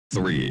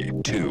3,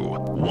 2,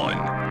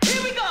 1.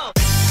 Here we go!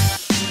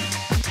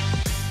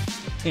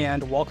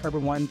 And welcome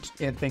everyone,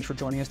 and thanks for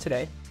joining us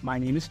today. My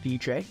name is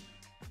Vijay,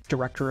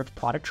 Director of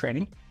Product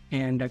Training.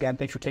 And again,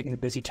 thanks for taking the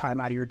busy time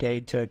out of your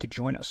day to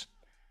join us.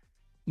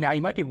 Now,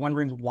 you might be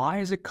wondering, why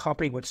is a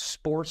company with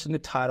sports in the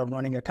title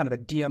running a kind of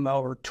a DMO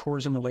or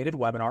tourism-related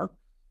webinar?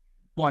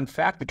 Well, in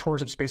fact, the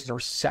tourism space is our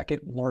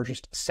second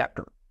largest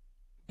sector.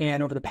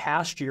 And over the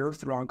past year,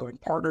 through ongoing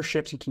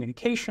partnerships and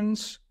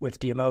communications with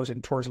DMOs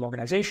and tourism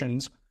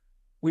organizations,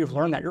 we've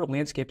learned that your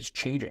landscape is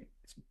changing.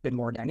 It's been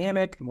more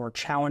dynamic, more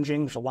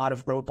challenging. There's a lot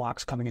of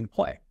roadblocks coming into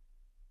play,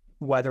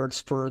 whether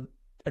it's for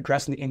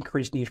addressing the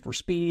increased need for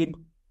speed,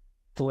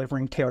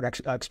 delivering tailored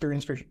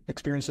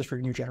experiences for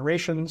new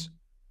generations.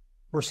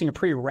 We're seeing a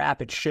pretty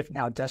rapid shift in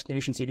how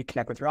destinations need to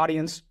connect with their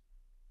audience,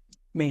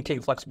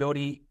 maintain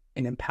flexibility,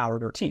 and empower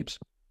their teams.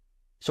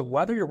 So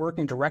whether you're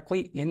working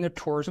directly in the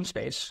tourism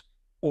space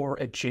or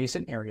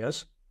adjacent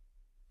areas,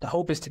 the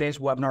hope is today's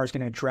webinar is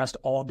going to address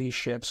all of these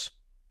shifts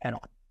head on.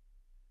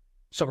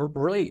 So we're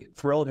really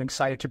thrilled and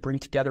excited to bring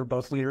together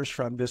both leaders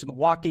from Visit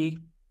Milwaukee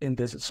and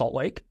Visit Salt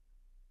Lake,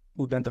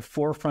 who've been at the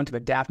forefront of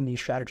adapting these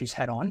strategies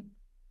head on.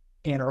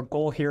 And our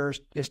goal here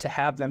is to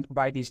have them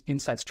provide these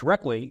insights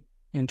directly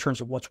in terms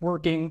of what's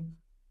working,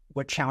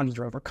 what challenges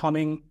they're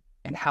overcoming,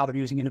 and how they're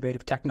using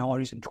innovative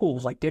technologies and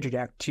tools like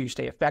DIGIDECK to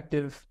stay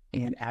effective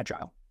and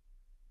agile.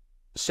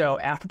 So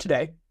after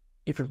today,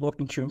 if you're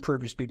looking to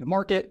improve your speed to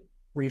market,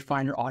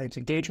 refine your audience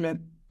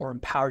engagement, or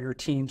empower your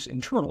teams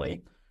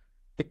internally,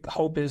 the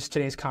hope is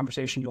today's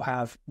conversation you'll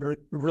have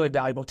really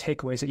valuable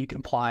takeaways that you can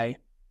apply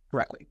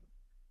directly.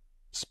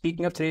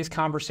 Speaking of today's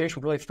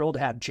conversation, we're really thrilled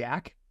to have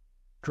Jack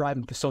drive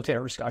and facilitate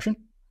our discussion.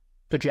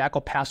 So Jack,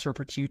 I'll pass it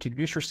over to you to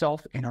introduce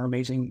yourself and our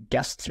amazing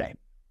guests today.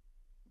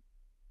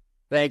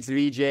 Thanks,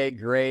 Vijay.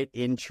 Great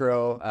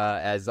intro.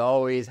 As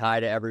always, hi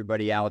to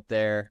everybody out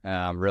there.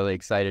 I'm really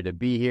excited to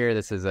be here.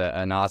 This is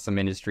an awesome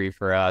industry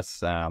for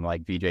us.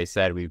 Like Vijay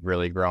said, we've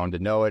really grown to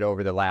know it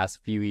over the last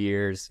few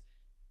years.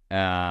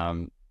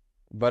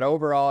 But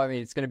overall, I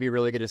mean, it's going to be a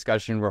really good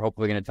discussion. We're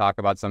hopefully going to talk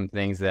about some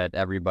things that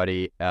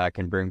everybody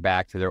can bring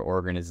back to their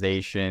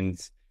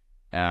organizations.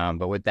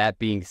 But with that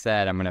being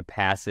said, I'm going to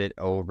pass it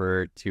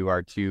over to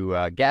our two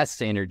guests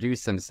to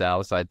introduce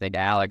themselves. So I think,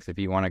 Alex, if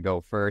you want to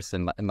go first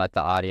and let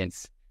the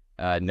audience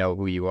know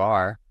who you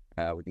are,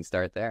 we can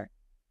start there.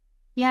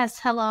 Yes.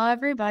 Hello,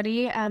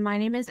 everybody. My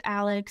name is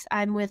Alex.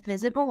 I'm with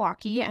Visit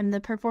Milwaukee. I'm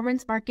the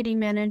performance marketing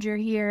manager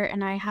here,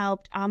 and I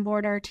helped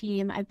onboard our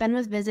team. I've been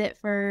with Visit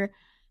for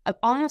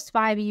almost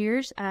 5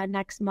 years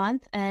next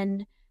month,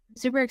 and I'm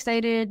super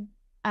excited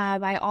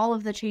by all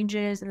of the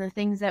changes and the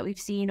things that we've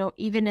seen,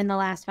 even in the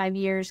last 5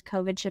 years,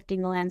 COVID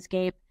shifting the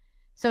landscape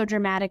so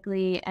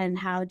dramatically, and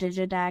how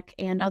DigiDeck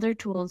and other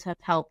tools have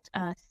helped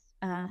us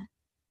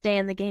stay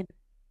in the game.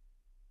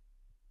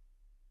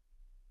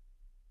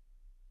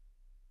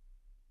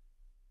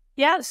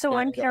 Yeah, so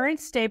I'm Karen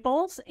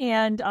Staples,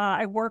 and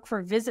I work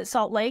for Visit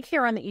Salt Lake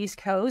here on the East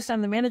Coast.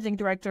 I'm the managing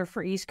director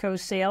for East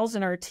Coast Sales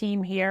and our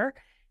team here,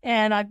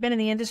 and I've been in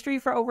the industry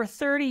for over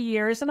 30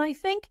 years, and I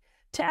think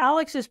to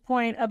Alex's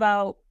point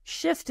about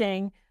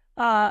shifting,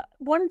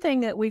 one thing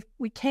that we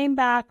came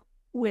back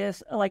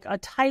with, like a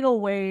tidal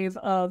wave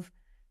of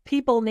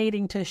people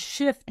needing to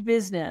shift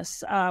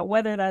business,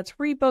 whether that's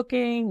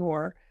rebooking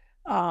or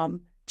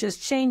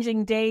just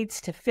changing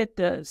dates to fit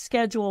the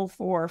schedule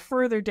for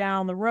further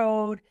down the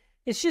road.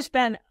 It's just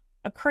been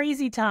a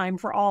crazy time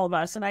for all of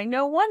us. And I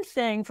know one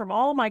thing from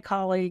all of my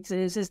colleagues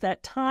is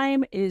that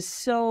time is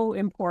so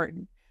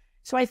important.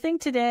 So I think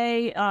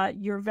today,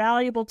 your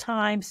valuable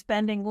time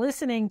spending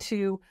listening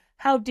to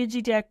how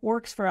DigiDeck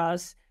works for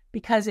us,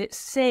 because it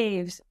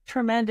saves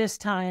tremendous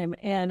time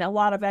and a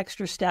lot of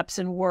extra steps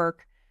and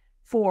work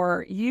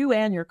for you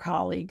and your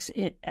colleagues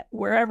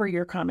wherever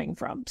you're coming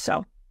from.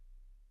 So.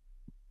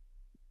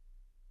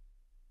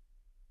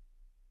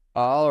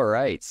 All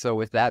right. So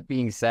with that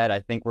being said,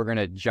 I think we're going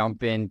to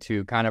jump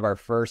into kind of our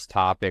first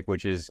topic,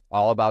 which is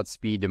all about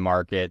speed to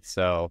market.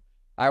 So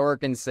I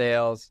work in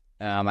sales.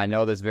 I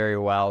know this very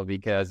well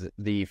because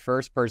the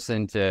first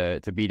person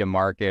to beat a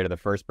market, or the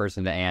first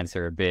person to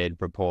answer a bid,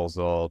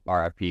 proposal,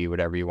 RFP,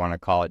 whatever you want to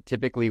call it,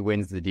 typically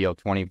wins the deal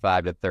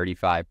 25 to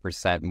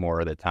 35%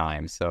 more of the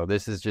time. So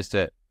this is just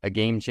a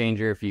game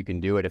changer if you can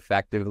do it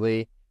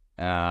effectively.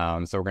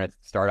 So we're going to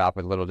start off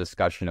with a little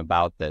discussion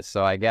about this.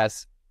 So I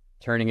guess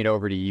turning it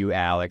over to you,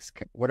 Alex,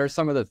 what are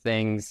some of the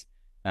things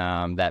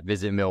that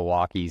Visit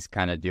Milwaukee's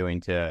kind of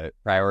doing to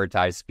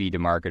prioritize speed to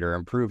market or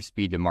improve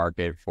speed to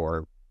market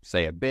for,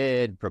 say, a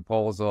bid,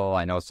 proposal?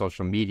 I know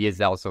social media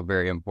is also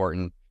very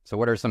important. So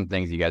what are some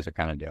things you guys are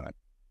kind of doing?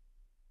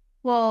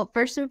 Well,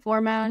 first and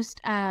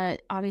foremost,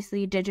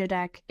 obviously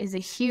DigiDeck is a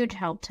huge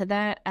help to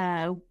that.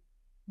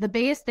 The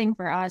biggest thing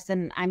for us,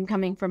 and I'm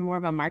coming from more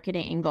of a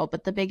marketing angle,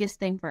 but the biggest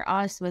thing for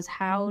us was,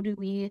 how do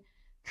we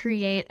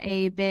create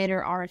a bid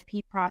or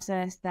RFP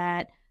process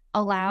that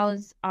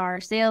allows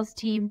our sales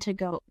team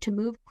to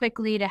move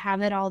quickly, to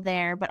have it all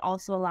there, but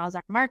also allows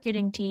our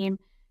marketing team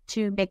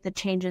to make the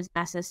changes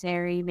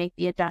necessary, make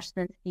the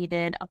adjustments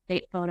needed,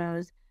 update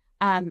photos,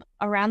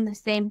 Around the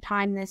same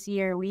time this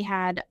year, we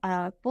had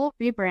a full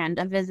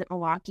rebrand of Visit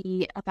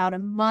Milwaukee about a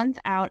month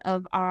out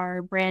of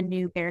our brand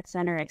new Baird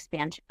Center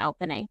expansion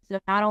opening. So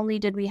not only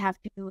did we have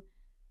to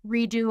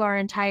redo our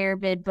entire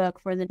bid book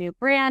for the new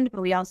brand,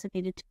 but we also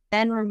needed to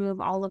then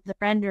remove all of the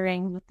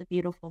renderings with the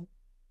beautiful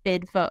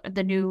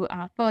the new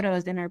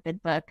photos in our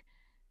bid book.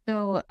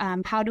 So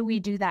how do we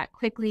do that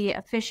quickly,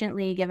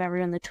 efficiently, give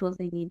everyone the tools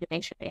they need to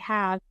make sure they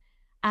have?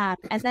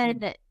 And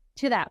then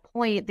to that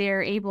point,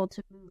 they're able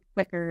to move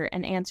quicker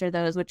and answer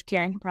those, which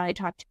Karen can probably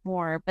talk to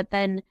more. But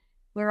then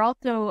we're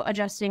also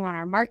adjusting on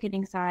our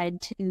marketing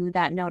side to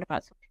that note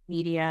about social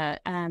media.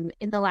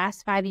 In the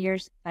last 5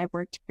 years since I've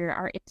worked here,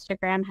 our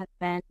Instagram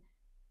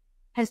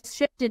has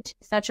shifted to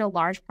such a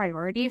large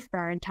priority for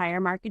our entire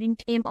marketing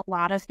team. A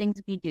lot of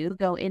things we do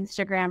go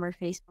Instagram or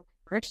Facebook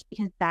first,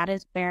 because that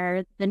is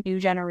where the new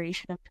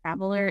generation of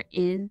traveler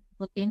is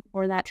looking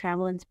for that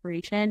travel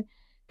inspiration.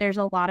 There's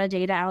a lot of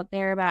data out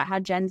there about how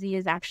Gen Z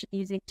is actually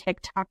using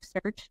TikTok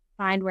search to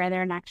find where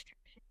their next trip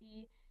should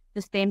be.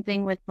 The same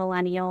thing with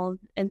millennials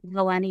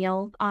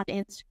on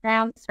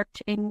Instagram,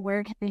 searching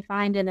where can they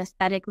find an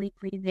aesthetically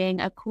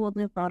pleasing, a cool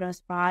new photo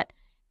spot,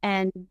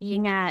 and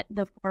being at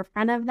the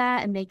forefront of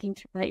that and making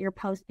sure that you're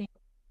posting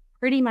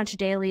pretty much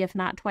daily, if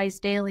not twice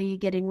daily,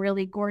 getting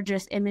really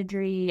gorgeous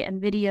imagery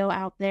and video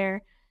out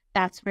there.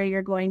 That's where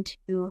you're going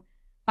to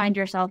find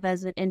yourself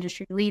as an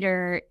industry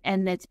leader.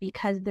 And it's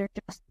because they're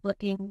just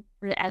looking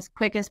for as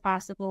quick as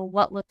possible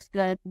what looks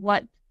good,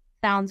 what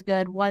sounds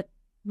good, what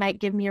might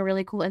give me a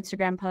really cool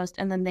Instagram post,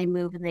 and then they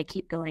move and they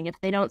keep going. If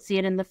they don't see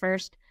it in the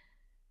first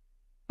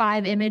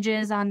 5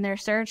 images on their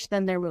search,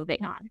 then they're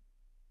moving on.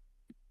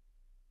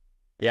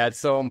 Yeah, it's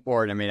so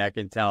important. I mean, I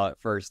can tell it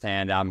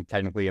firsthand. I'm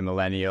technically a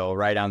millennial,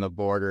 right on the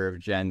border of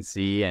Gen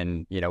Z,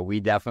 and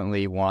we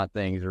definitely want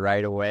things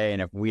right away.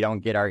 And if we don't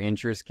get our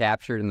interest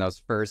captured in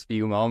those first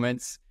few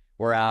moments,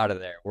 we're out of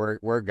there.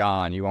 We're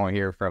gone. You won't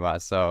hear from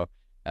us. So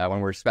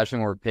especially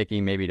when we're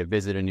picking maybe to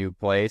visit a new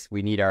place,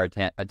 we need our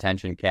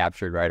attention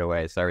captured right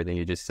away. So everything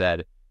you just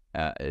said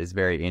is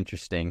very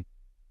interesting.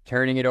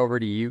 Turning it over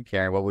to you,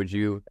 Karen, what would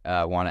you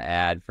want to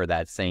add for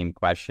that same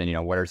question?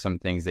 What are some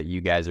things that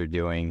you guys are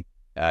doing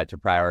to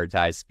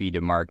prioritize speed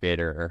to market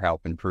or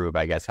help improve,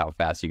 I guess, how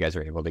fast you guys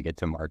are able to get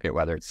to market,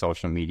 whether it's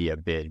social media,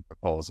 bid,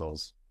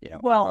 proposals?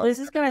 Well, this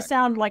is going to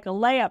sound like a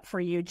layup for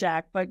you,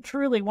 Jack, but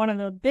truly one of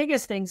the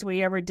biggest things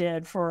we ever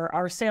did for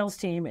our sales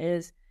team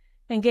is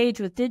engage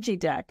with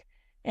DigiDeck.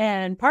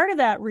 And part of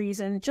that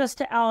reason, just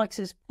to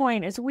Alex's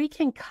point, is we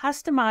can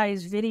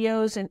customize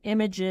videos and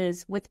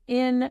images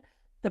within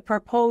the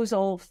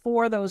proposal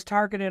for those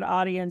targeted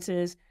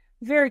audiences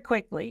very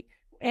quickly.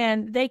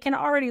 And they can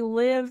already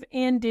live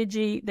in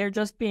Digi. They're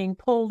just being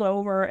pulled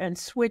over and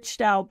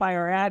switched out by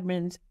our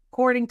admins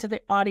according to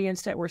the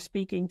audience that we're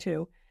speaking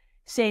to.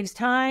 Saves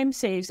time,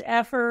 saves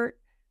effort.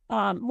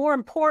 More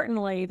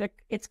importantly,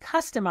 it's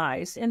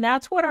customized. And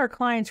that's what our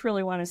clients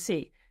really want to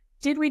see.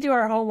 Did we do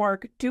our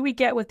homework? Do we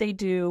get what they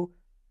do?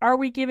 Are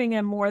we giving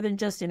them more than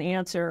just an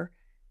answer?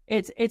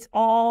 It's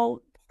all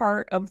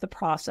part of the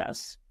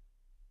process.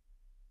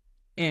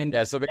 And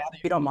if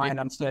you don't mind,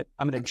 I'm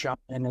going to jump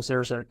in as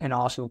there's an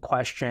awesome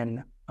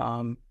question.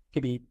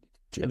 It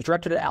was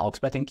directed to Alex,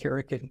 but I think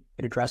Kira could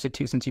address it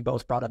too, since you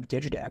both brought up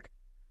DigiDeck.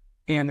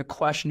 And the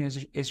question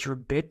is your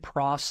bid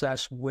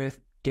process with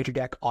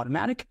DigiDeck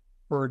automatic,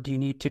 or do you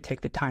need to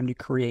take the time to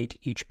create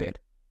each bid?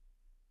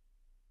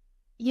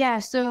 Yeah,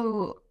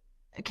 so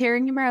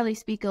Karen can probably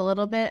speak a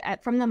little bit.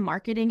 From the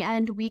marketing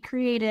end, we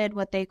created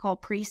what they call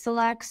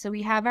pre-select. So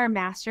we have our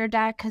master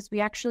deck because we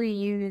actually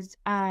use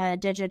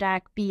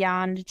DigiDeck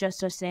beyond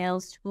just a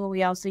sales tool.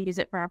 We also use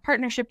it for our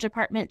partnership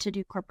department to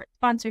do corporate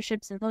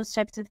sponsorships and those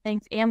types of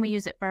things. And we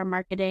use it for our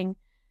marketing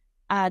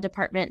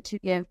department to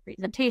give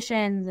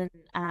presentations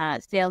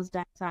and sales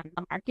decks on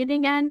the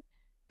marketing end.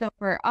 So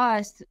for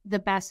us, the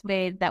best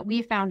way that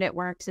we found it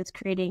works is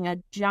creating a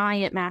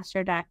giant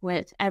master deck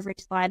with every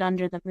slide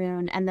under the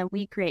moon, and then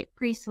we create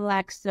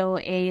pre-select. So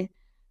a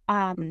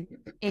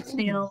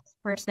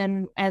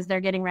salesperson, as they're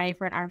getting ready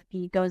for an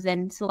RFP, goes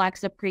in,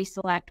 selects a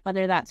pre-select,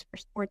 whether that's for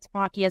sports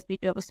Milwaukee, as we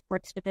do have a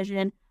sports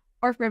division,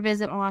 or for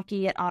Visit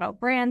Milwaukee, it auto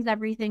brands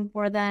everything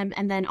for them,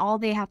 and then all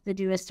they have to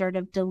do is sort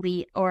of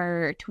delete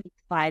or tweak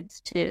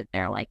slides to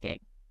their liking.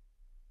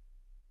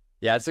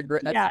 Yeah, it's a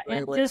great.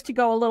 And just to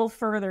go a little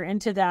further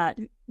into that,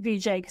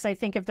 Vijay, because I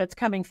think if that's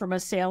coming from a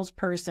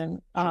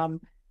salesperson, and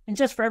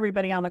just for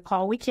everybody on the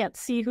call, we can't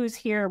see who's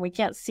here, we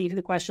can't see who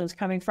the question is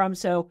coming from,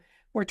 so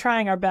we're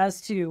trying our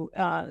best to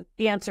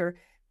answer.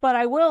 But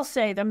I will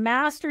say the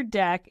master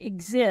deck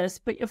exists,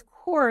 but of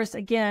course,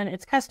 again,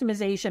 it's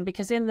customization,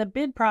 because in the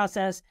bid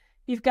process,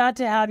 you've got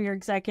to have your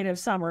executive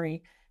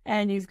summary,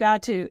 and you've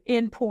got to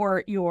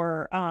import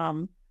your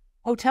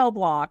hotel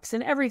blocks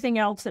and everything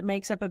else that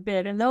makes up a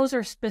bid. And those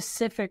are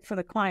specific for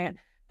the client.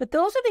 But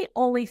those are the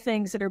only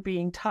things that are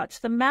being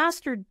touched. The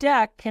master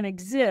deck can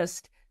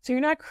exist. So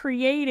you're not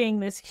creating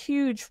this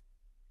huge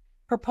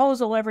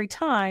proposal every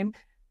time.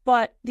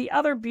 But the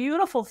other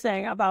beautiful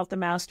thing about the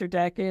master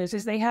deck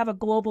is they have a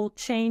global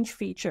change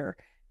feature.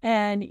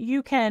 And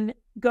you can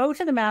go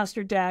to the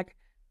master deck,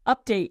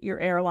 update your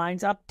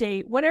airlines,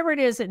 update whatever it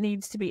is that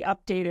needs to be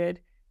updated.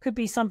 Could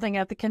be something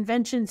at the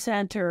convention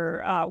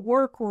center,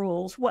 work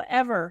rules,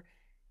 whatever.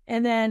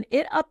 And then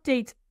it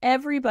updates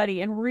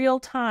everybody in real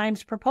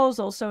time's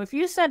proposal. So if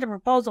you sent a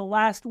proposal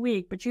last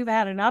week, but you've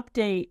had an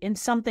update in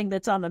something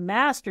that's on the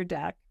master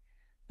deck,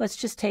 let's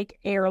just take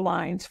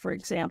airlines, for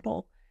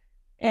example,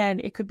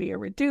 and it could be a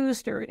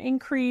reduced or an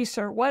increase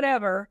or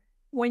whatever.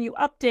 When you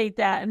update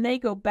that and they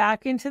go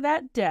back into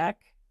that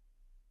deck,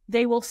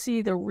 they will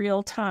see the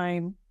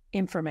real-time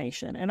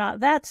information.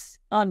 And that's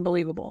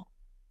unbelievable.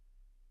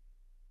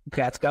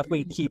 That's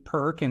definitely a key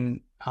perk. And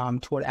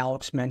to what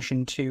Alex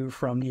mentioned too,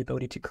 from the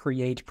ability to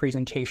create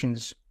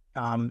presentations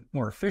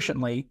more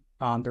efficiently,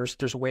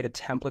 there's a way to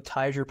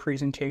templatize your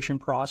presentation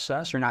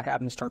process. You're not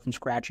having to start from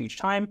scratch each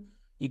time.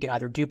 You can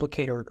either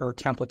duplicate or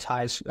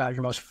templatize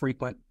your most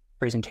frequent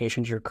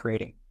presentations you're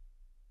creating.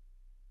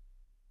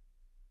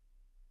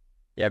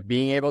 Yeah,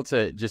 being able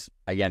to just,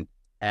 again,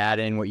 add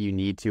in what you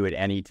need to at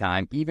any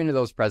time, even to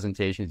those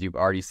presentations you've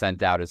already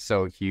sent out, is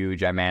so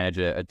huge. I manage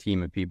a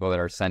team of people that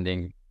are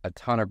sending a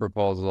ton of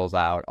proposals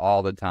out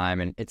all the time,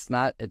 and it's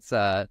not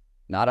an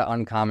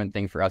uncommon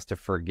thing for us to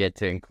forget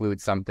to include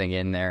something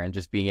in there, and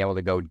just being able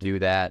to go do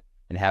that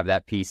and have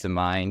that peace of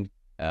mind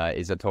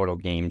is a total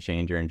game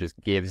changer, and just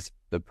gives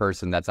the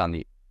person that's on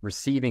the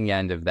receiving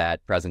end of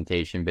that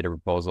presentation, bid or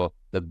proposal,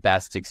 the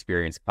best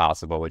experience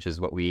possible, which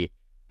is what we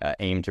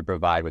aim to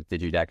provide with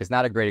DigiDeck. It's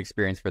not a great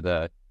experience for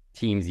the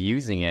teams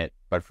using it,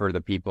 but for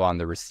the people on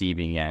the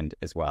receiving end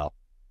as well.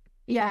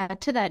 Yeah,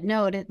 to that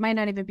note, it might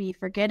not even be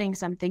forgetting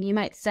something. You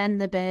might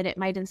send the bid, it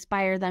might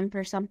inspire them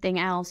for something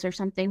else or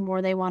something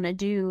more they want to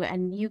do,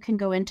 and you can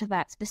go into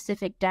that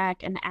specific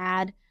deck and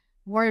add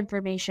more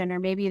information. Or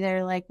maybe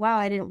they're like, wow,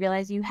 I didn't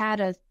realize you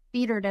had a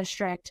theater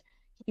district.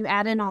 You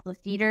add in all the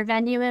theater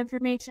venue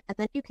information, and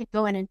then you can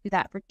go in and do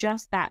that for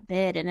just that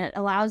bid, and it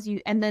allows you,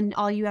 and then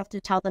all you have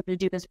to tell them to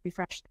do is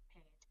refresh the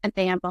page, and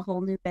they have a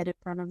whole new bid in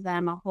front of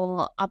them, a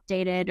whole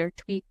updated or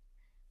tweaked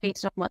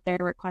based on what they're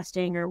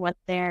requesting or what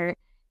they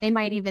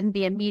might even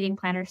be a meeting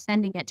planner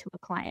sending it to a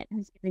client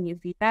who's giving you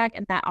feedback,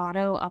 and that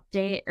auto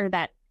update or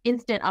that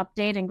instant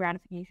update and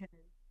gratification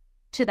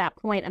to that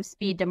point of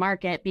speed to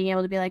market, being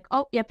able to be like,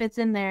 oh, yep, it's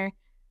in there,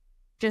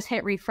 just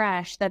hit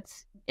refresh.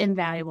 That's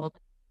invaluable to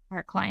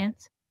our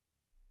clients.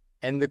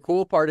 And the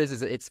cool part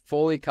is it's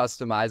fully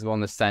customizable in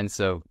the sense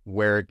of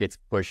where it gets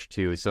pushed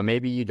to. So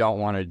maybe you don't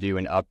want to do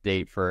an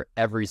update for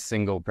every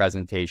single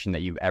presentation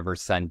that you've ever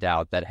sent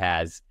out that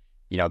has,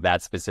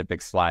 that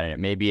specific slide in it.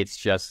 Maybe it's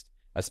just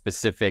a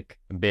specific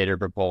bid or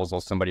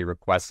proposal. Somebody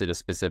requested a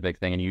specific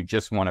thing and you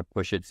just want to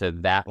push it to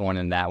that one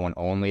and that one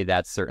only.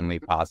 That's certainly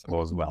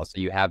possible as well. So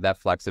you have that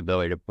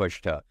flexibility to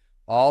push to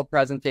all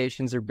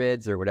presentations or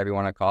bids or whatever you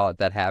want to call it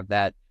that have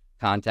that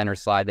content or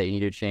slide that you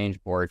need to change,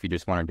 or if you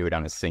just want to do it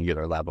on a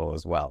singular level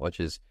as well, which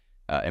is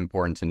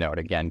important to note.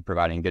 Again,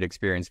 providing good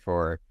experience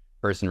for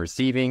person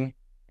receiving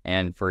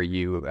and for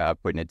you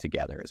putting it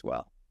together as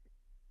well.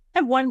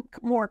 And one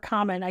more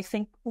comment I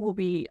think will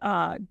be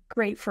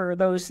great for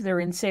those that are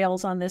in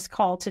sales on this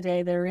call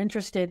today that are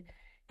interested.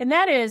 And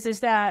that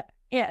is that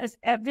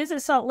at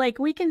Visit Salt Lake,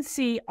 we can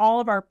see all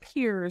of our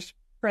peers'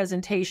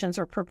 presentations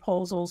or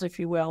proposals, if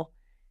you will,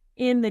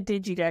 in the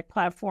DigiDeck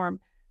platform.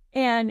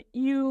 And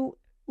you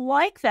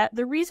like that.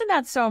 The reason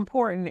that's so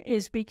important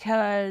is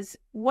because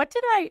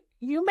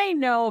you may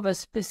know of a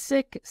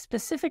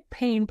specific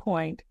pain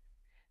point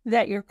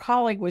that your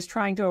colleague was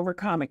trying to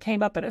overcome. It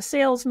came up at a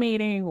sales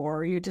meeting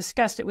or you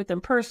discussed it with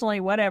them personally,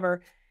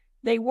 whatever.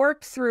 They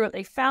worked through it.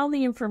 They found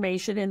the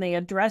information and they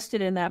addressed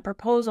it in that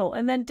proposal.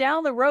 And then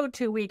down the road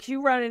 2 weeks,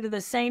 you run into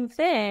the same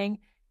thing.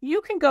 You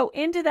can go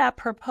into that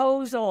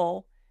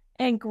proposal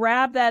and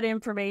grab that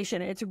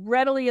information. It's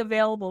readily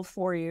available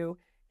for you.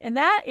 And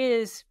that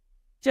is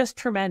just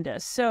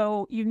tremendous.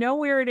 So you know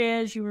where it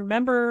is, you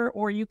remember,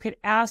 or you could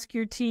ask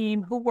your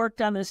team who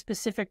worked on this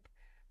specific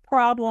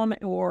problem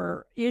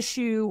or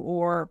issue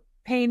or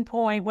pain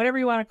point, whatever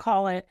you want to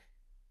call it.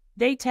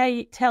 They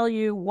tell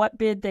you what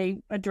bid they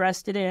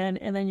addressed it in,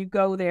 and then you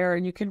go there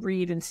and you can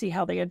read and see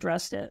how they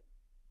addressed it.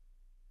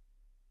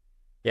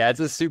 Yeah, it's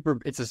a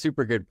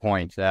super good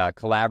point.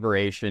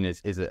 Collaboration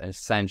is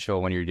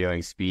essential when you're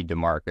doing speed to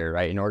market,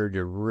 right? In order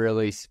to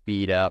really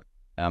speed up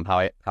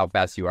how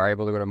fast you are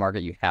able to go to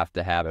market, you have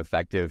to have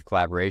effective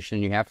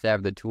collaboration. You have to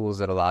have the tools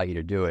that allow you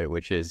to do it,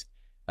 which is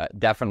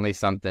definitely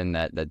something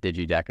that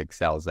DigiDeck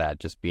excels at,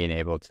 just being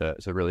able to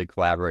really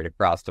collaborate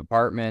across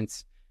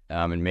departments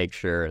and make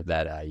sure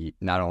that you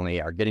not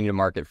only are getting to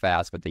market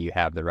fast, but that you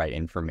have the right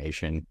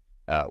information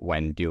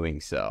when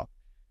doing so.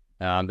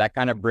 That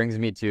kind of brings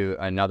me to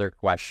another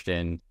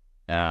question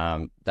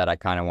that I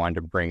kind of wanted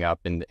to bring up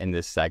in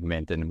this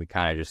segment, and we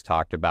kind of just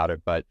talked about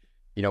it, but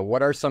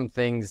what are some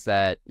things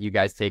that you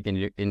guys take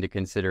into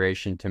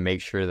consideration to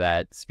make sure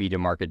that speed to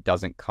market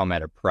doesn't come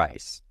at a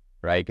price,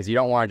 right? Because you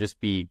don't want to just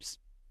be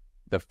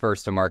the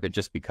first to market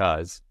just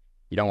because.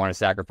 You don't want to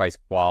sacrifice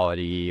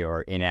quality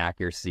or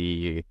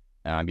inaccuracy.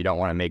 You don't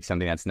want to make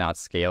something that's not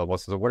scalable.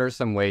 So what are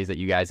some ways that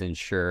you guys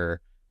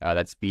ensure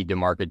that speed to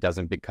market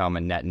doesn't become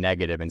a net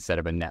negative instead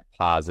of a net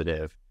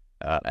positive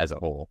as a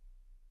whole.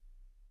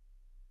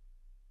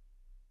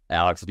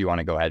 Alex, do you want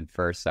to go ahead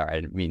first? Sorry,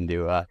 I didn't mean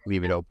to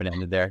leave it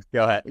open-ended there.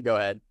 Go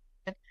ahead.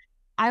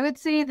 I would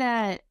say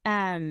that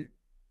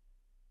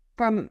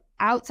from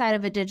outside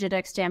of a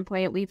DigiDeck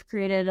standpoint, we've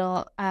created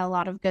a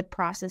lot of good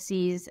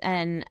processes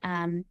and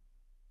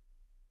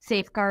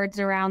safeguards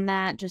around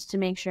that, just to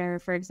make sure,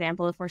 for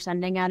example, if we're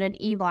sending out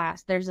an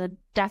e-blast, there's a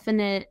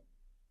definite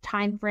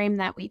time frame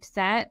that we've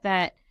set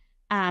that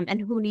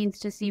and who needs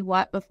to see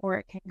what before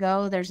it can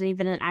go. There's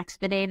even an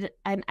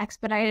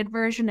expedited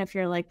version if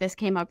you're like, this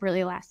came up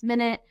really last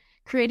minute.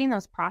 Creating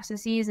those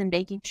processes and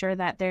making sure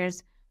that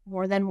there's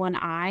more than one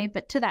eye.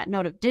 But to that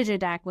note of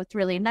DigiDeck, what's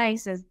really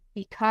nice is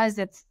because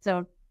it's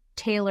so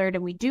tailored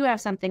and we do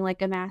have something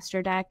like a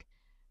master deck,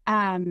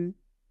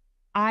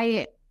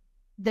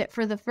 that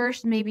for the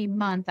first maybe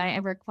month, I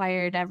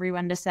required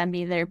everyone to send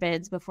me their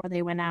bids before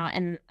they went out.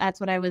 And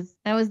that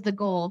was the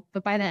goal.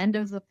 But by the end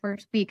of the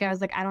first week, I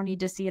was like, I don't need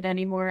to see it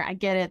anymore. I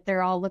get it.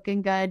 They're all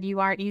looking good. You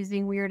aren't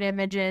using weird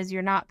images.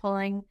 You're not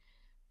pulling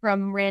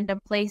from random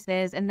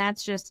places. And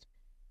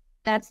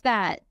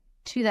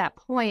to that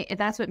point,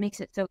 that's what makes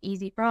it so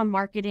easy from a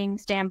marketing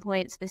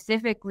standpoint.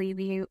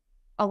 Specifically,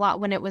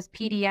 when it was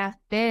PDF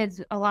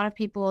bids, a lot of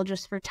people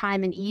just for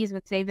time and ease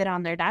would save it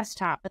on their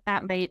desktop. But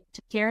that might,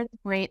 to Karen's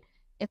point,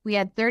 if we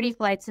had 30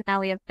 flights and now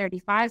we have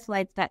 35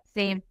 flights, that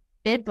same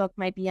bid book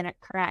might be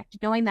incorrect.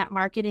 Knowing that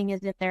marketing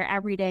is in there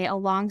every day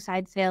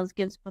alongside sales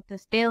gives both the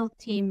sales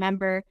team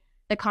member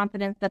the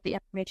confidence that the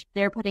information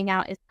they're putting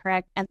out is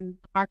correct, and the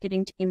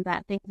marketing team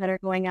that things that are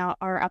going out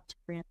are up to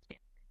brand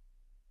standard.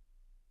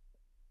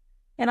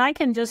 And I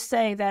can just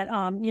say that,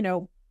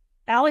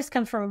 Alex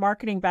comes from a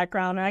marketing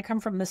background and I come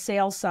from the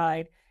sales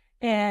side.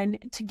 And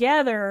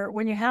together,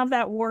 when you have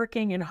that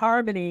working in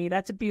harmony,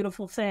 that's a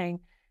beautiful thing.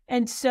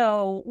 And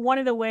so one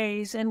of the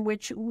ways in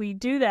which we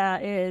do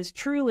that is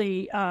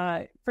truly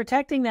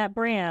protecting that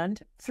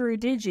brand through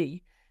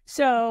Digi.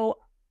 So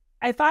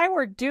if I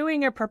were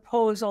doing a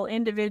proposal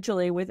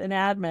individually with an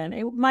admin,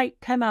 it might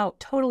come out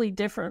totally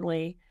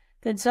differently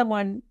than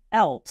someone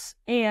else.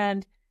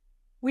 And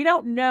we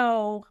don't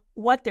know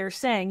what they're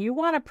saying. You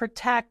want to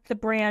protect the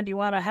brand. You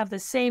want to have the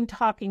same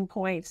talking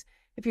points.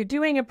 If you're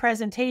doing a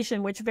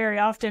presentation, which very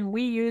often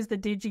we use the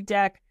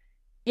DigiDeck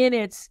in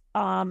its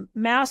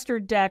master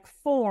deck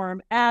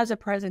form as a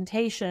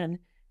presentation.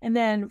 And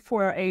then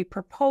for a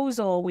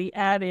proposal, we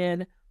add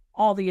in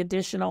all the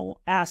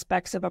additional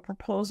aspects of a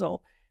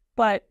proposal.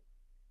 But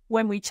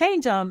when we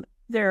change them,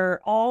 they're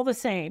all the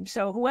same.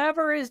 So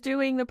whoever is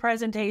doing the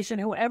presentation,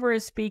 whoever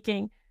is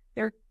speaking,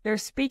 they're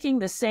speaking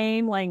the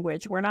same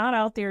language. We're not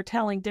out there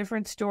telling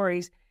different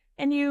stories.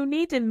 And you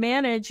need to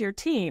manage your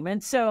team.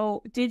 And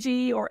so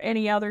Digi or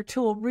any other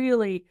tool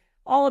really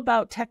all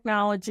about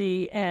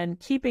technology and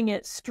keeping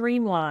it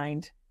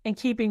streamlined and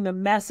keeping the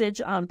message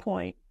on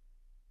point.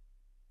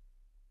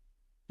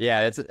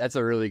 Yeah, that's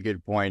a really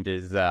good point,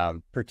 is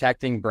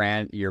protecting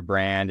your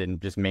brand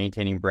and just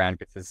maintaining brand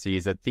consistency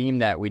is a theme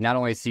that we not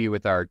only see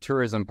with our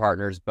tourism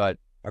partners, but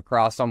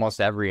across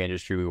almost every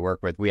industry we work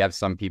with. We have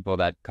some people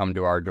that come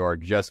to our door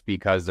just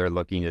because they're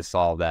looking to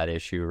solve that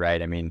issue,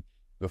 right? I mean,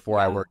 before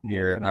I worked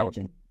here,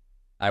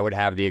 I would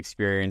have the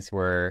experience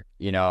where,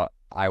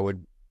 I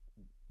would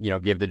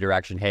give the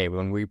direction, hey,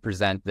 when we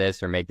present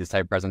this or make this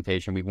type of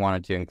presentation, we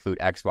wanted to include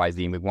X, Y,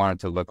 Z, and we want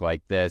it to look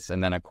like this.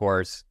 And then, of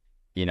course,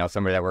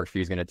 somebody that works for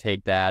you is going to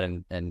take that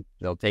and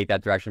they'll take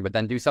that direction, but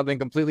then do something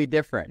completely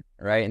different,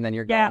 right? And then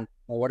you're going,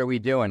 well, what are we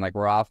doing? Like,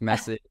 we're off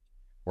message.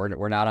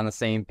 We're not on the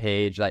same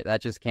page. Like, that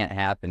just can't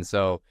happen.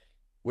 So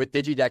with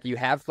DigiDeck, you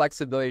have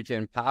flexibility to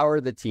empower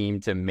the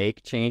team to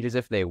make changes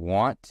if they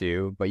want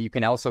to, but you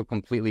can also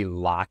completely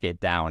lock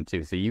it down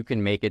too. So you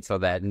can make it so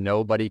that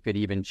nobody could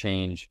even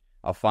change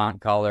a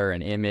font color,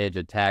 an image,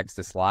 a text,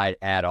 a slide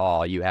at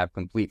all. You have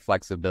complete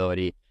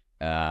flexibility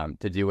to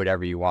do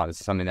whatever you want.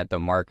 It's something that the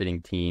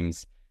marketing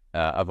teams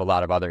of a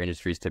lot of other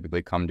industries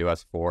typically come to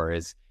us for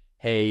is,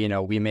 hey,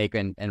 we make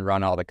and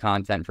run all the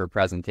content for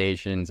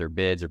presentations or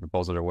bids or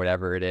proposals or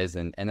whatever it is.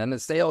 And then the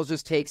sales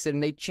just takes it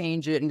and they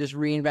change it and just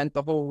reinvent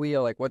the whole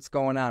wheel. Like, what's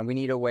going on? We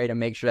need a way to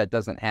make sure that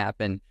doesn't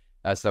happen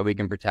so we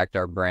can protect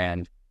our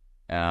brand.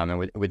 And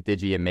with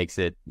Digi, it makes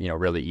it,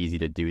 really easy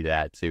to do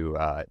that,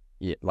 to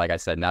like I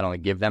said, not only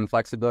give them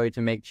flexibility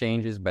to make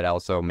changes, but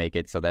also make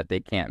it so that they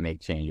can't make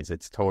changes.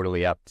 It's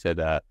totally up to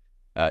the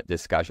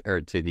discussion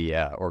or to the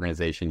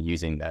organization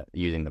using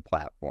the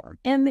platform.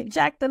 And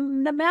Jack, the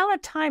amount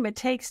of time it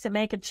takes to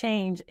make a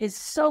change is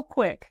so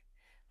quick.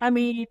 I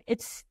mean,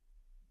 it's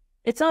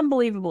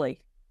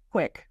unbelievably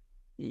quick,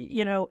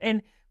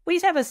 and we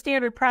have a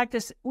standard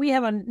practice. We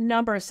have a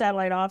number of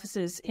satellite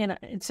offices and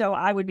so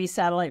I would be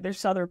satellite.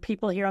 There's other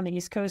people here on the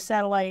East Coast,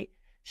 satellite,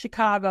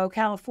 Chicago,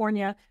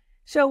 California.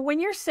 So when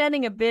you're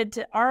sending a bid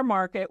to our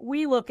market,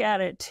 we look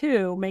at it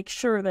too, make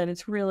sure that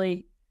it's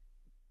really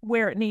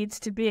where it needs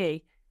to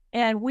be.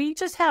 And we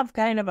just have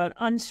kind of an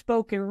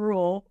unspoken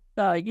rule,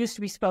 used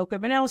to be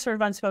spoken, but now sort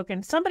of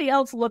unspoken. Somebody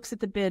else looks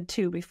at the bid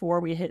too before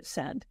we hit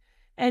send.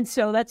 And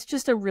so that's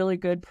just a really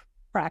good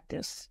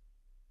practice.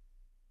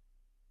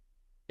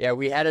 Yeah,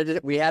 we had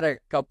a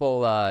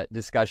couple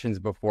discussions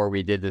before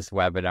we did this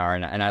webinar,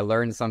 and I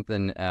learned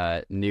something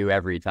new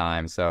every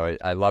time. So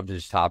I love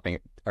just talking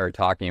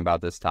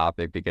about this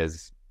topic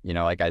because, you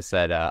know, like I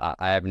said, I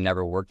have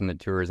never worked in the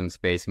tourism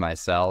space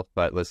myself,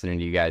 but listening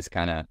to you guys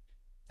kind of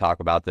talk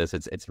about this,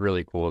 it's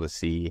really cool to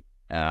see.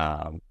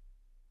 But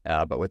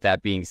with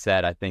that being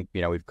said, I think,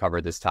 you know, we've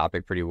covered this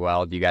topic pretty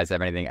well. Do you guys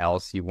have anything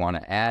else you want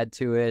to add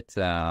to it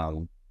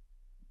before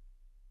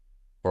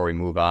we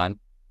move on?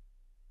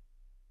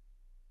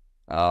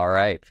 All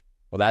right.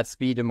 Well, that's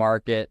speed to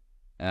market.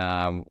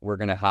 We're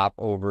going to hop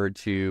over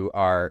to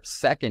our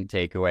second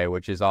takeaway,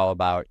 which is all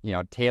about, you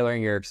know,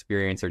 tailoring your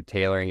experience or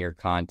tailoring your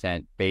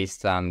content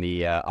based on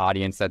the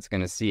audience that's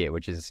going to see it,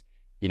 which is,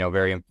 you know,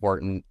 very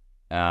important.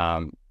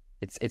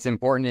 It's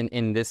important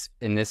in this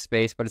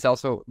space, but it's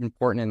also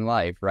important in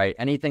life, right?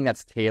 Anything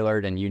that's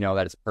tailored and you know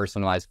that it's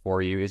personalized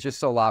for you is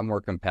just a lot more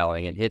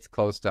compelling. It hits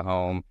close to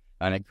home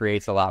and it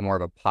creates a lot more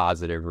of a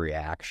positive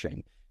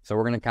reaction. So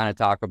we're going to kind of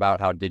talk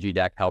about how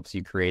DigiDeck helps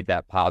you create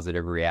that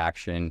positive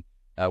reaction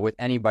with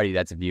anybody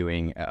that's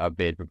viewing a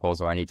bid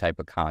proposal or any type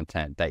of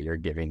content that you're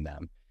giving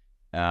them.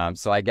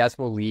 So I guess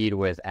we'll lead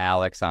with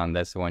Alex on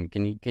this one.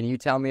 Can you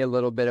tell me a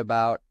little bit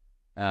about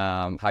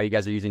how you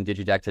guys are using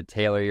DigiDeck to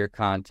tailor your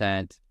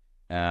content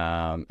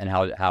and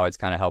how it's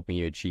kind of helping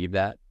you achieve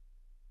that?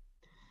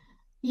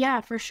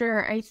 Yeah, for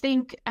sure. I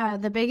think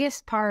the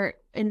biggest part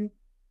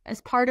as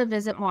part of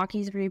Visit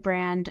Milwaukee's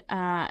rebrand,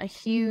 a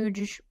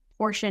huge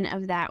portion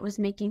of that was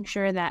making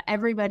sure that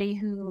everybody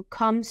who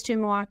comes to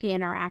Milwaukee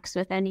interacts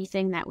with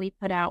anything that we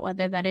put out,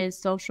 whether that is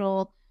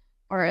social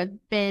or a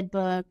bid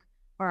book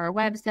or our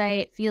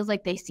website, feels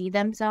like they see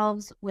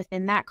themselves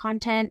within that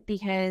content,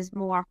 because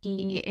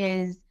Milwaukee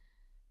is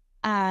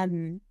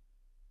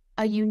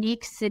a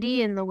unique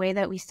city in the way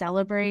that we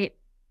celebrate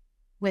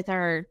with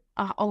our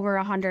over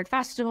 100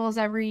 festivals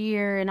every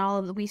year,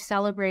 and we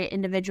celebrate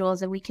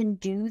individuals, and we can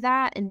do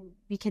that, and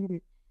we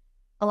can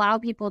allow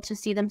people to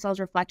see themselves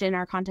reflected in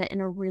our content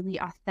in a really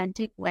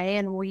authentic way.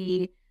 And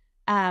we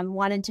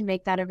wanted to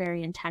make that a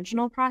very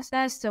intentional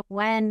process. So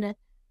when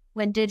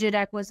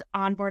DigiDeck was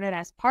onboarded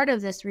as part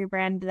of this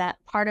rebrand, that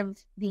part of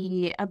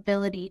the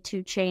ability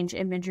to change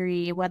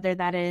imagery, whether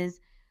that is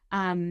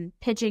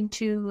pitching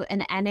to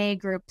an NA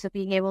group, so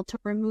being able to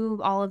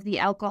remove all of the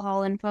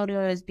alcohol in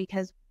photos,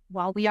 because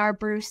while we are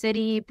Brew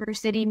City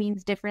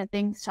means different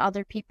things to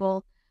other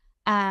people,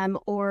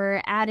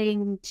 or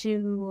adding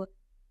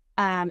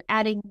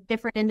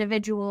different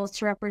individuals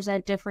to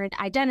represent different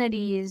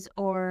identities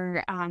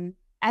or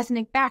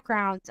ethnic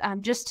backgrounds,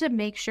 just to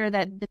make sure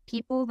that the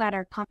people that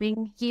are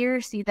coming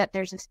here see that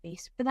there's a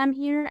space for them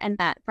here, and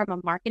that from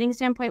a marketing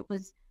standpoint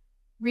was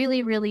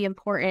really, really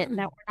important, and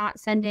that we're not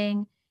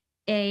sending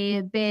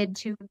a bid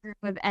to a group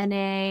of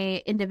NA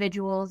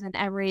individuals and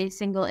every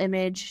single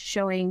image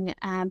showing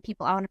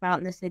people out and about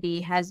in the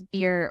city has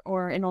beer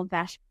or an old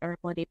fashioned or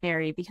Bloody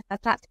Mary, because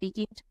that's not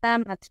speaking to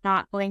them. That's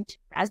not going to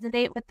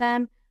resonate with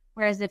them.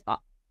 Whereas if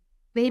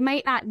they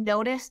might not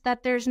notice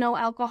that there's no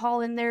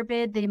alcohol in their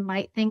bid, they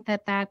might think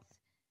that that's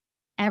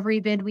every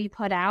bid we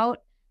put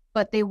out,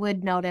 but they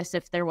would notice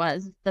if there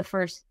was the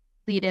first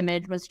lead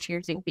image was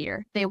cheersing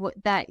beer.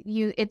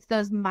 It's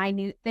those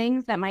minute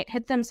things that might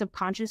hit them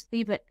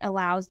subconsciously, but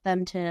allows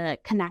them to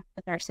connect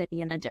with our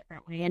city in a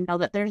different way and know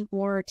that there's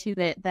more to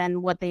it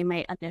than what they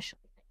might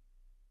initially think.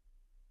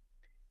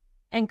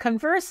 And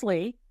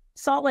conversely,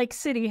 Salt Lake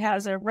City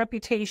has a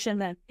reputation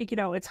that, you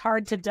know, it's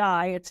hard to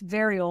die. It's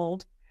very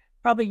old.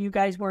 Probably you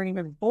guys weren't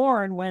even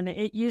born when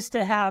it used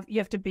to have, you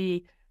have to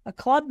be a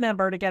club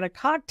member to get a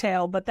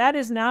cocktail, but that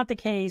is not the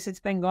case. It's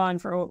been gone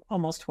for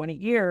almost 20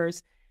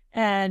 years,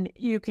 and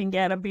you can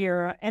get a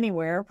beer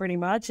anywhere pretty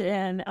much.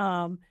 And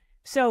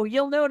so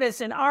you'll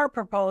notice in our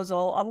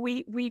proposal,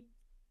 we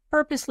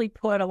purposely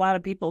put a lot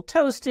of people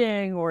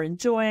toasting or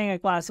enjoying a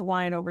glass of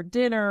wine over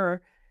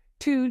dinner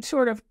to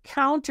sort of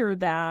counter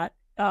that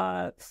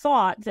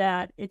thought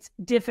that it's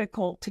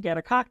difficult to get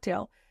a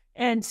cocktail.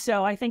 And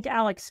so I think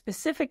Alex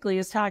specifically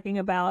is talking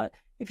about,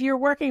 if you're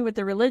working with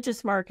the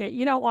religious market,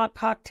 you don't want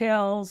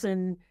cocktails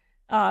and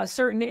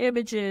certain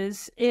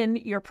images in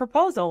your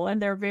proposal,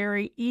 and they're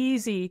very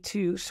easy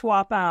to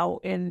swap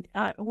out. And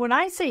when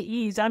I say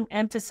ease, I'm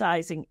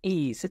emphasizing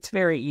ease. It's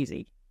very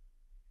easy.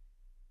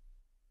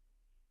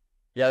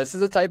 Yeah, this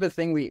is the type of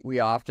thing we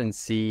often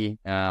see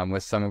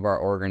with some of our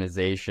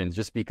organizations,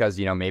 just because,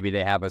 you know, maybe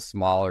they have a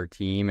smaller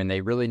team and they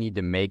really need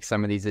to make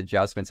some of these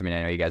adjustments. I mean,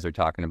 I know you guys are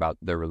talking about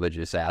the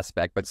religious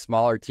aspect, but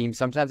smaller teams,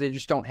 sometimes they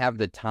just don't have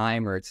the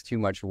time or it's too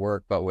much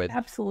work. But with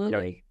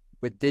absolutely, you know,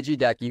 with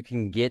DigiDeck, you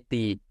can get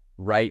the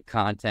right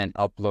content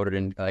uploaded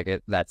in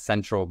that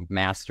central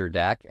master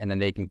deck, and then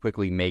they can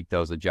quickly make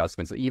those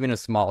adjustments. So even a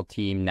small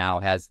team now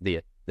has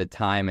the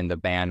time and the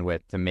bandwidth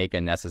to make a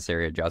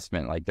necessary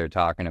adjustment like they're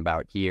talking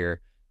about here.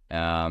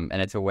 And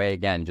it's a way,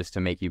 again, just to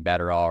make you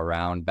better all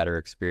around, better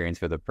experience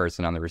for the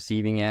person on the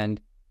receiving end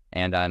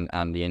and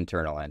on the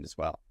internal end as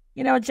well.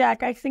 You know,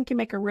 Jack, I think you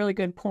make a really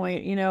good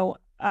point. You know,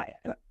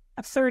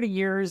 30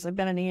 years I've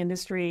been in the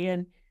industry,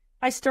 and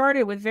I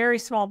started with very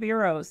small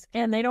bureaus,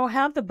 and they don't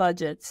have the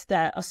budgets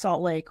that a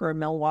Salt Lake or a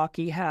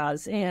Milwaukee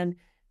has. And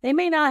they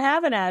may not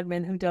have an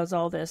admin who does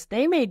all this.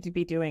 They may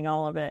be doing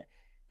all of it.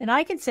 And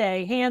I can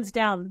say, hands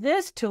down,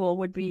 this tool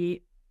would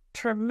be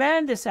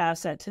tremendous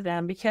asset to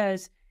them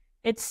because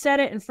it's set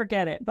it and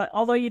forget it. But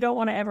although you don't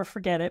want to ever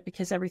forget it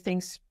because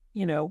everything's,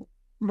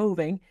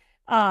 moving.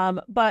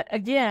 But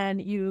again,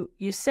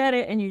 you set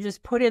it and you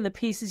just put in the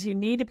pieces you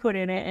need to put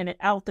in it and it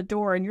out the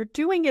door, and you're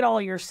doing it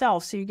all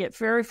yourself. So you get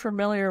very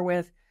familiar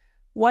with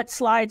what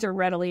slides are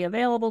readily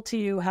available to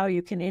you, how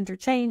you can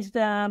interchange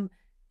them.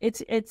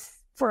 It's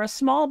for a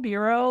small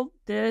bureau,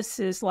 this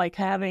is like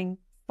having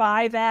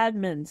 5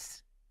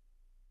 admins.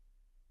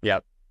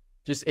 Yep.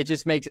 It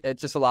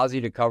just allows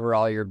you to cover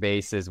all your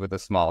bases with a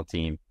small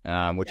team,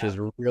 which is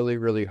really,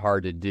 really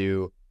hard to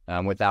do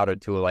without a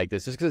tool like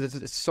this, just because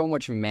it's so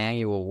much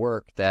manual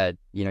work that,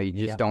 you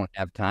just don't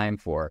have time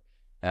for.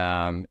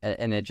 And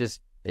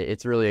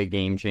it's really a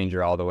game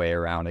changer all the way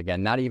around.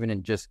 Again, not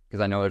even just because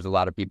I know there's a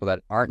lot of people that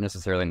aren't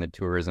necessarily in the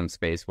tourism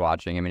space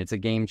watching. I mean, it's a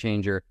game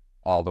changer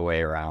all the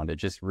way around. It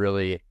just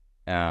really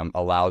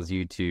allows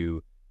you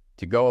to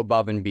go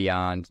above and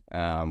beyond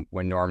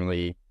when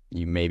normally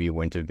you maybe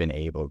wouldn't have been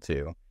able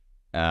to,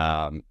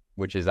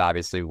 which is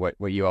obviously what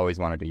you always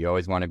want to do. You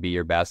always want to be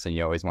your best, and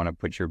you always want to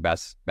put your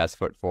best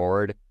foot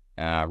forward,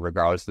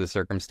 regardless of the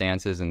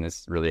circumstances, and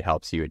this really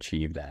helps you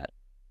achieve that.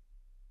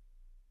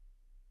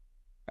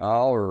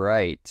 All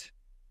right.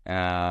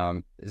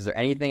 Is there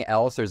anything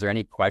else, or is there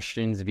any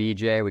questions,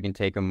 Vijay? We can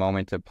take a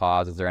moment to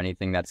pause. Is there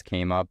anything that's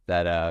came up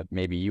that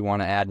maybe you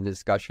want to add to the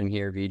discussion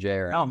here,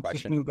 Vijay? Or no,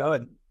 it's been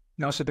good.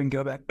 No, it's been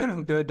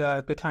good.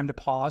 Good time to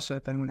pause. So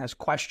if anyone has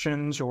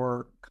questions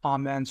or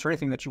comments or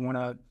anything that you want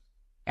to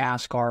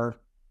ask our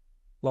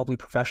lovely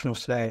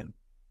professionals today,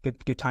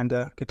 good time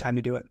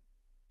to do it.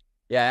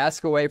 Yeah,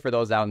 ask away for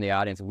those out in the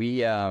audience.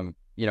 We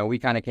we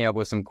kind of came up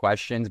with some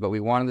questions, but we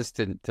wanted this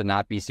to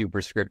not be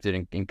super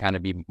scripted and kind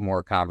of be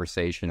more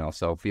conversational.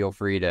 So feel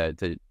free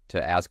to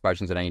ask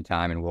questions at any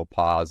time, and we'll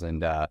pause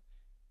and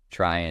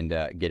try and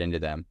get into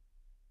them.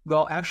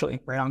 Well,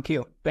 actually, right on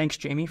cue. Thanks,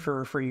 Jamie,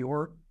 for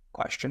your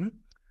question.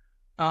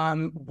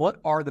 What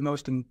are the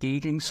most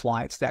engaging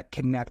slides that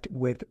connect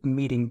with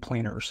meeting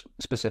planners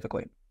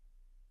specifically?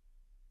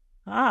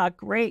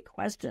 Great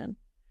question.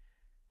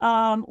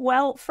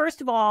 Well,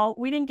 first of all,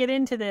 we didn't get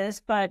into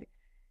this, but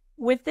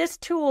with this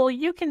tool,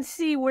 you can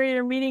see where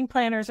your meeting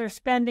planners are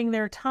spending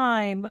their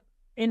time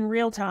in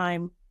real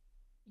time.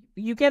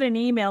 You get an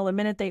email the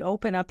minute they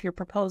open up your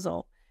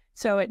proposal.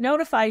 So it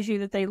notifies you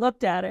that they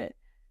looked at it.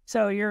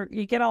 So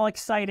you get all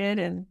excited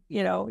and,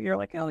 you're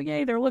like, oh,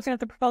 yay, they're looking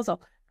at the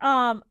proposal.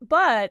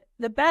 But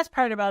the best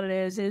part about it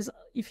is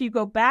if you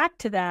go back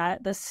to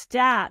that, the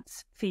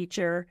stats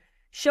feature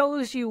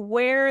shows you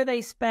where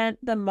they spent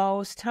the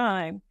most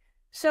time.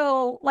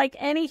 So like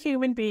any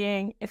human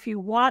being, if you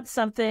want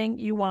something,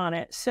 you want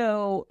it.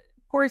 So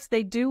of course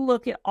they do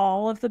look at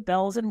all of the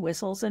bells and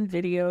whistles and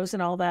videos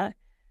and all that,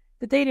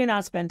 but they do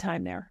not spend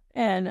time there.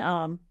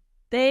 And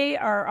they've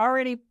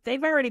already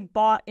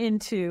bought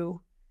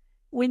into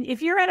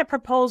if you're at a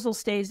proposal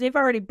stage, they've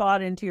already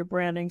bought into your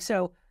branding.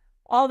 So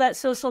all that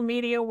social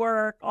media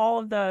work, all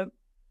of the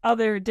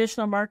other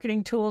additional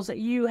marketing tools that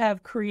you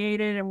have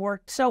created and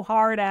worked so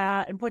hard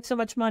at and put so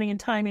much money and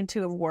time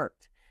into have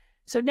worked.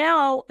 So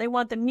now they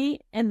want the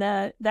meat, and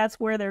that's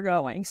where they're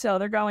going. So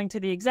they're going to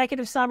the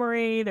executive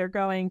summary, they're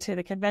going to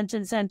the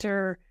convention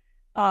center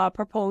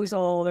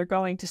proposal, they're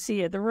going to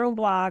see it, the room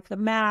block, the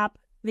map,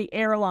 the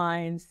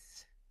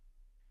airlines.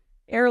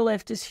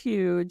 Airlift is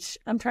huge.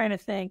 I'm trying to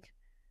think.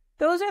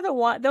 Those are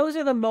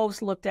the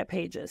most looked at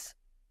pages.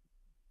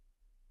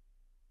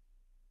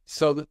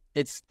 So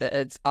it's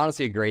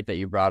honestly great that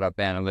you brought up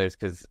analytics,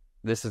 because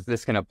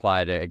this can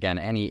apply to, again,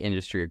 any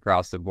industry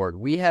across the board.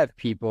 We have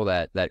people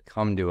that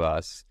come to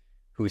us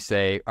who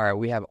say, all right,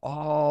 we have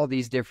all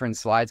these different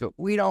slides, but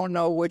we don't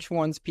know which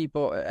ones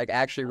people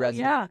actually resonate.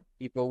 Yeah.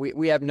 People,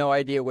 we have no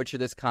idea which of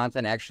this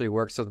content actually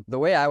works. So the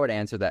way I would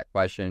answer that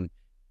question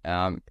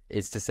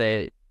is to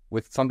say,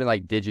 with something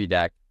like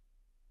DigiDeck,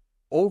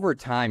 over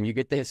time, you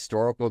get the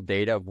historical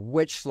data of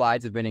which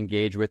slides have been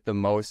engaged with the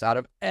most out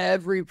of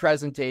every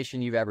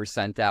presentation you've ever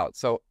sent out.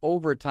 So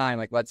over time,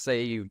 like let's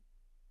say you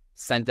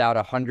sent out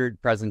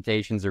 100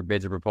 presentations or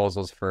bids or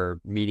proposals for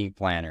meeting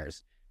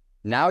planners.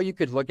 Now you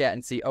could look at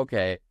and see,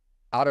 okay,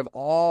 out of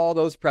all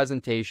those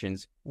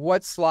presentations,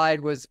 what slide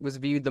was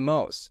viewed the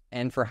most,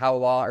 and for how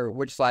long, or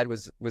which slide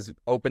was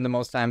open the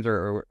most times,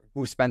 or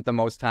who spent the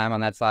most time on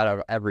that slide out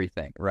of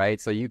everything,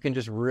 right? So you can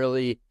just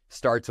really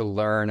start to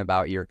learn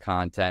about your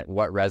content,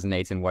 what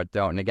resonates and what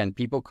don't. And again,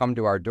 people come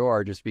to our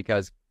door just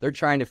because they're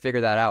trying to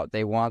figure that out.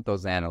 They want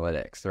those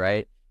analytics,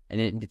 right? And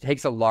it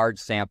takes a large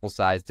sample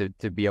size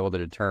to be able to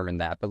determine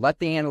that. But let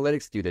the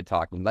analytics do the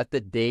talking. Let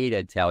the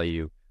data tell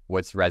you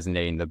what's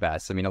resonating the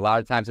best. I mean, a lot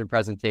of times in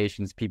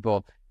presentations,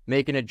 people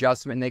make an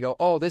adjustment and they go,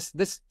 oh,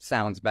 this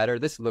sounds better.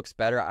 This looks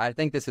better. I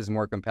think this is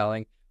more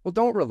compelling. Well,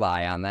 don't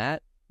rely on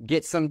that.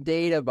 Get some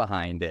data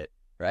behind it,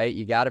 right?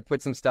 You got to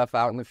put some stuff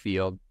out in the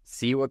field,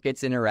 see what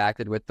gets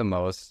interacted with the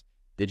most,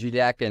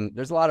 DigiDeck, and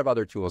there's a lot of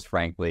other tools,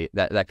 frankly,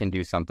 that can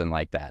do something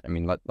like that. I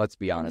mean, let's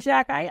be honest.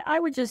 Jack, I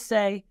would just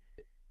say,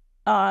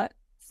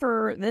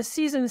 for the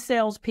seasoned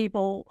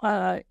salespeople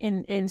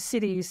in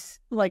cities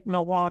like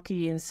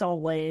Milwaukee and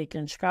Salt Lake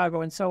and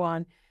Chicago and so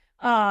on,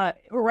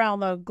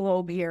 around the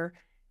globe here,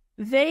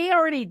 they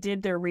already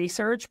did their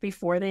research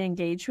before they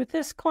engaged with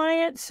this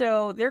client.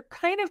 So they're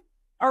kind of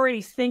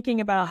already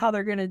thinking about how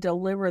they're going to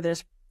deliver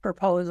this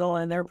proposal,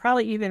 and they're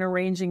probably even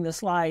arranging the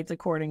slides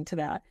according to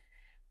that.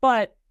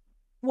 But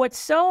what's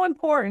so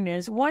important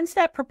is once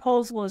that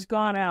proposal has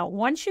gone out,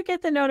 once you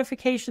get the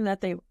notification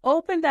that they've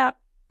opened that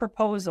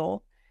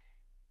proposal,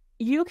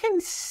 you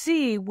can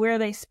see where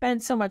they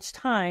spend so much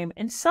time.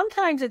 And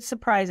sometimes it's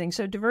surprising.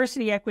 So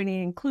diversity, equity,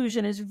 and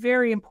inclusion is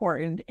very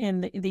important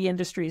in the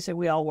industries that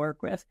we all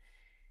work with.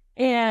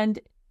 And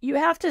you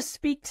have to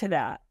speak to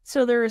that.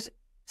 So there's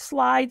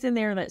slides in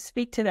there that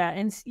speak to that.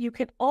 And you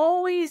can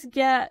always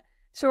get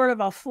sort of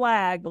a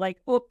flag like,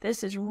 oh,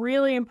 this is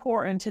really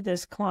important to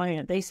this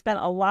client. They spent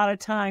a lot of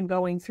time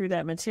going through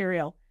that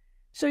material.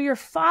 So your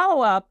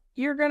follow-up,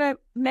 you're going to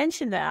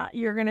mention that.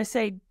 You're going to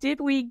say, did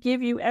we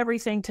give you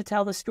everything to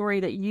tell the story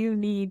that you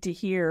need to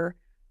hear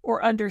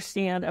or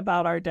understand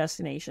about our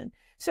destination?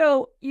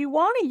 So you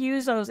want to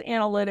use those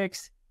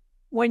analytics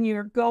when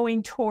you're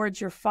going towards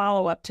your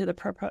follow-up to the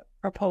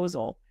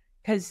proposal,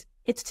 because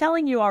it's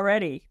telling you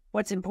already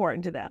what's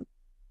important to them.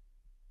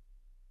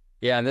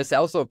 Yeah, and this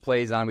also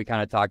plays on, we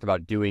kind of talked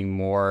about doing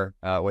more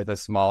with a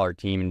smaller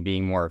team and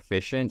being more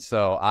efficient.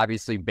 So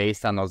obviously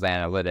based on those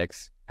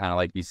analytics, kind of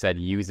like you said,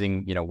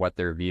 using, what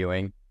they're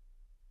viewing,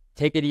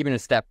 take it even a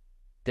step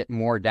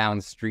more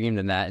downstream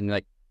than that. And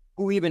like,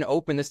 who even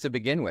opened this to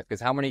begin with?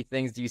 Because how many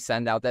things do you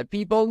send out that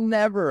people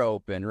never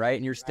open, right?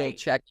 And you're still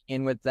checking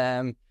in with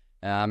them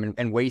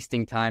and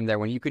wasting time there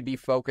when you could be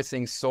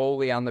focusing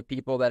solely on the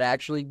people that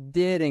actually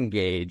did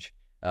engage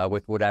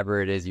with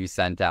whatever it is you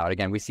sent out.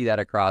 Again, we see that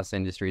across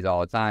industries all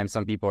the time.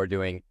 Some people are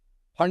doing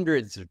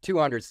hundreds,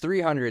 200s,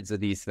 300s of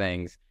these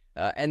things,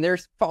 and they're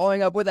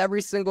following up with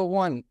every single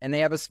one, and they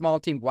have a small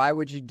team. Why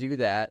would you do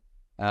that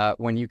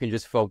when you can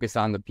just focus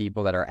on the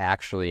people that are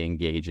actually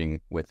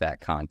engaging with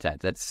that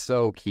content? That's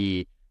so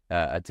key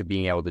to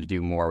being able to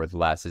do more with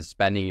less, is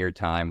spending your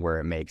time where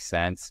it makes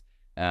sense.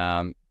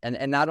 And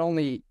not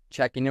only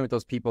checking in with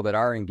those people that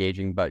are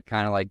engaging, but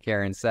kind of like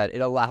Karen said,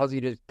 it allows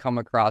you to come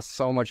across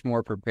so much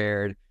more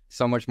prepared,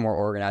 so much more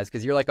organized,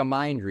 because you're like a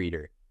mind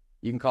reader.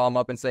 You can call them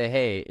up and say,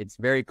 hey, it's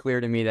very clear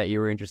to me that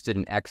you were interested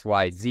in X,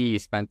 Y, Z. You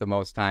spent the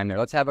most time there.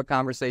 Let's have a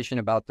conversation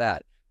about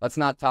that. Let's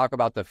not talk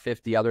about the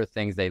 50 other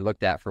things they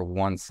looked at for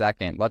 1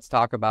 second. Let's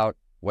talk about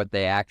what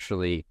they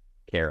actually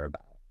care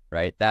about,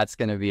 right? That's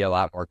going to be a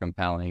lot more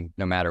compelling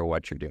no matter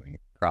what you're doing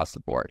across the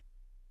board.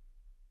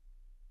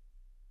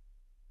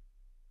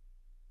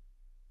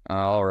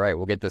 All right,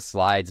 we'll get the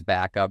slides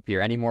back up here.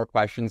 Any more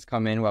questions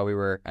come in while we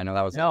were, I know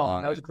that was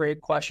long. That was a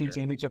great question,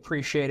 Jamie.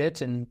 Appreciate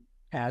it. And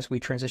as we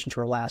transition to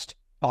our last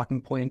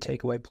talking point and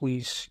takeaway,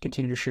 please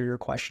continue to share your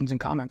questions and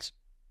comments.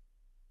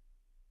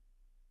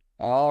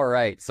 All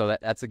right, so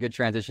that's a good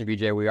transition,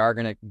 Vijay. We are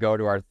going to go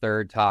to our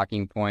third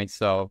talking point.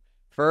 So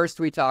first,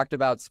 we talked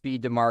about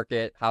speed to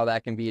market, how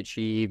that can be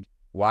achieved,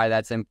 why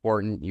that's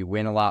important. You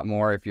win a lot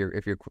more if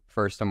you're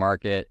first to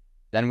market.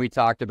 Then we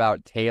talked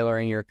about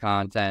tailoring your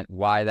content,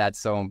 why that's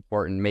so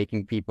important,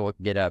 making people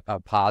get a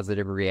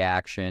positive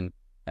reaction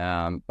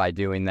by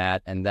doing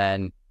that. And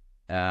then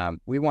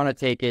we want to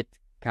take it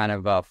kind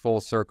of full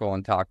circle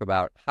and talk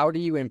about how do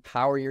you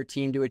empower your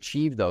team to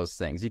achieve those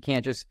things. You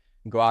can't just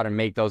go out and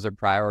make those a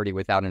priority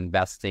without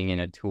investing in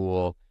a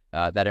tool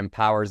that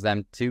empowers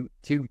them to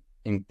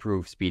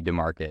improve speed to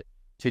market,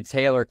 to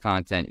tailor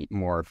content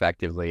more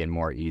effectively and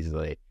more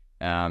easily.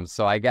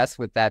 So I guess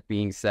with that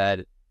being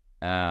said,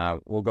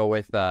 we'll go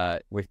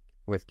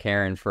with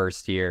Karen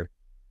first here.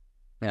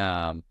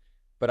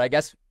 But I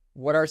guess,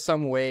 what are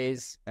some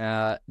ways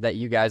that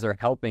you guys are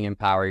helping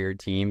empower your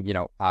team?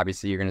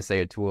 Obviously you're going to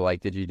say a tool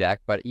like DigiDeck,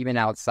 but even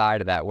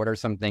outside of that, what are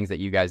some things that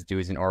you guys do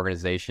as an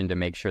organization to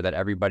make sure that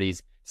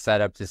everybody's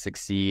set up to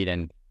succeed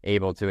and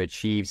able to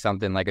achieve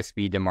something like a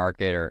speed to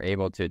market, or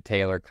able to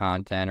tailor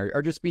content,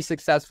 or just be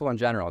successful in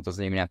general? It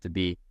doesn't even have to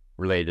be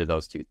related to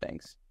those two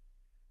things.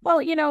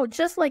 Well,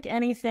 just like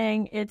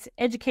anything, it's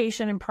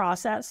education and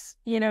process.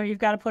 You've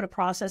got to put a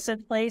process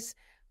in place.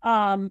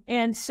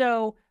 And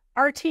so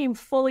our team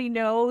fully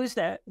knows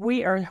that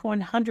we are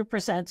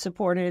 100%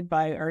 supported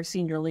by our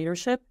senior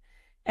leadership.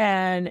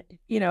 And,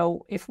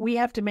 if we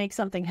have to make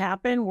something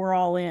happen, we're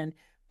all in.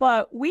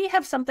 But we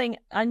have something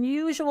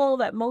unusual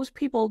that most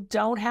people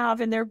don't have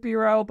in their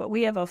bureau, but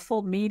we have a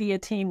full media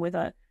team with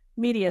a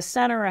media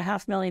center, a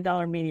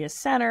 $500,000 media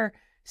center.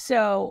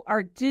 So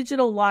our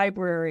digital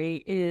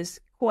library is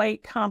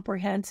quite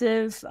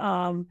comprehensive.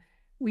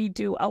 We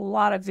do a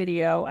lot of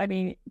video. I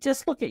mean,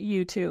 just look at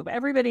YouTube.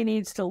 Everybody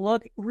needs to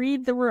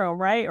read the room,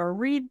 right? Or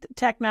read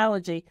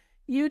technology.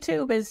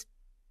 YouTube is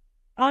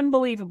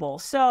unbelievable.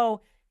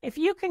 So if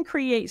you can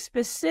create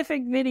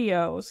specific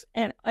videos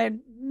and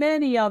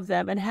many of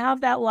them, and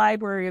have that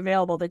library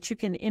available that you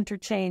can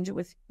interchange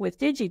with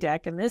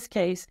DigiDeck in this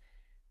case,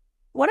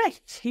 what a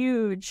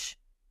huge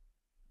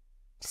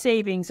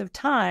savings of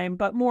time,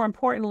 but more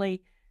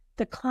importantly,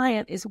 the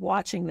client is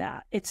watching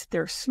that.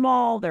 They're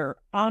small, they're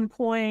on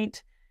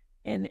point,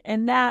 and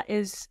that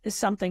is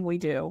something we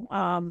do.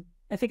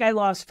 I think I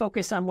lost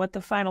focus on what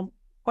the final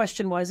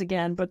question was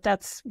again, but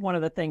that's one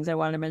of the things I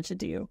wanted to mention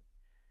to you.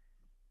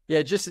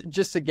 Yeah,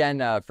 just again,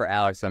 for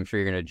Alex, I'm sure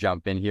you're going to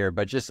jump in here,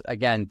 but just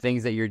again,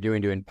 things that you're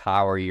doing to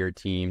empower your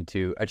team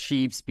to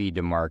achieve speed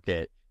to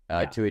market,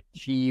 to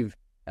achieve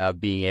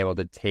being able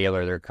to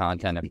tailor their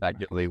content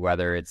effectively,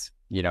 whether it's,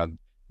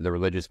 the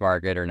religious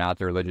market or not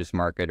the religious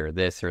market or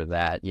this or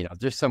that,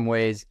 there's some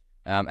ways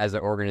as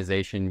an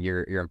organization,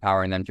 you're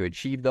empowering them to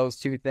achieve those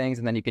two things.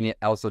 And then you can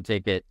also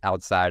take it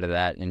outside of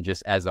that and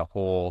just as a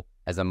whole,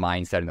 as a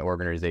mindset in the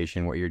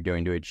organization, what you're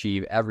doing to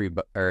achieve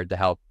or to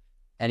help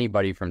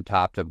anybody from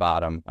top to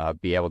bottom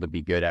be able to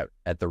be good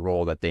at the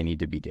role that they need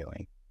to be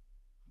doing.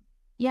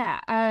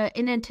 Yeah,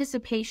 in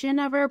anticipation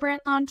of our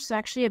brand launch, so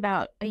actually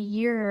about a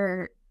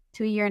year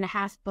to a year and a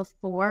half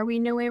before we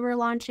knew we were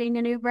launching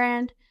a new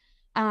brand,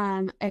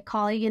 a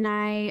colleague and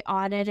I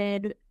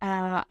audited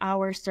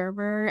our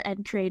server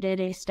and created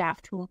a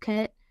staff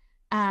toolkit,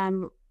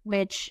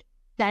 which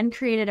then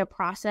created a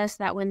process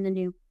that when the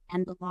new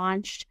brand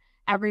launched,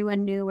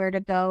 everyone knew where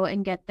to go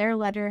and get their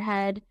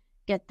letterhead,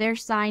 get their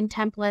sign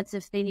templates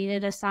if they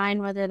needed a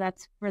sign, whether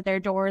that's for their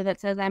door that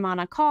says I'm on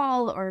a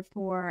call or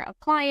for a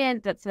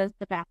client that says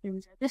the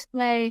bathrooms are this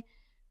way,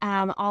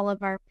 all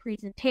of our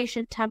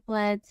presentation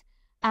templates.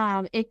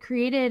 It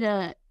created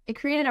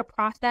a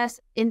process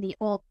in the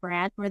old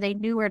brand where they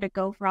knew where to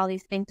go for all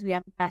these things. We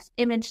have the best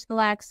image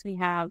selects. We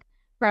have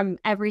from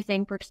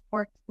everything for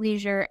sports,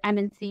 leisure,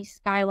 M&C,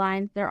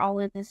 skylines. They're all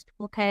in this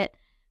toolkit.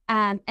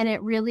 And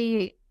it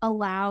really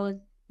allows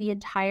the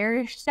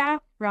entire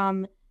staff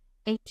from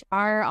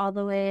HR all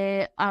the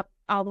way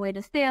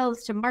to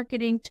sales to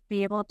marketing to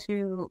be able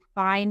to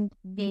find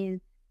these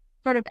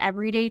sort of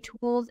everyday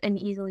tools and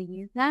easily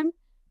use them.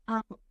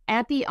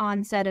 At the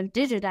onset of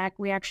DIGIDECK,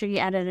 we actually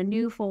added a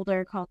new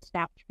folder called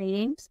Staff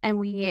Trainings, and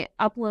we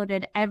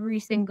uploaded every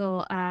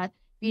single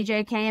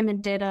Vijay came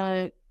and did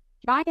a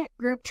giant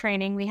group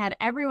training. We had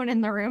everyone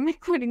in the room,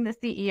 including the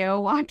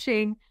CEO,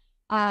 watching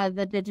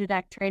the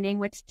DIGIDECK training,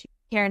 which to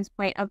Karen's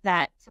point of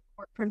that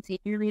support from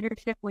senior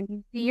leadership, when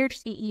you see your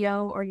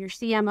CEO or your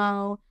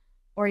CMO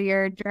or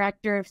your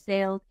director of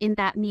sales in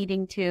that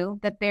meeting too,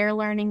 that they're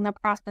learning the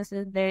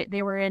processes.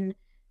 They were in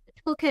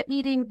toolkit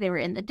meetings, they were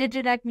in the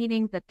DIGIDECK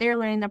meetings, that they're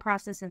learning the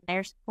process and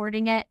they're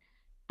supporting it.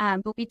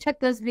 But we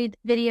took those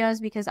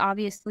videos because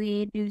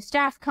obviously new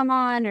staff come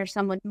on or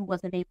someone who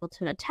wasn't able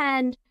to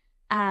attend.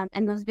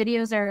 And those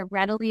videos are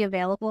readily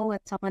available when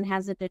someone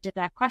has a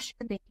DIGIDECK question.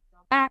 They can go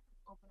back,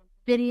 open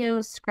up the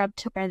videos, scrub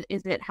to where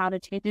is it how to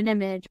change an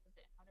image,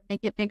 how to make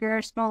it bigger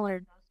or smaller,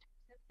 those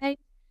types of things.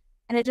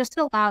 And it just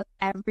allows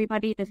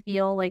everybody to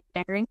feel like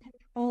they're in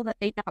control, that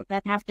they don't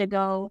then have to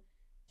go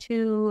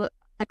to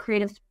a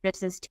creative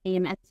services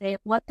team and say,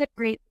 what's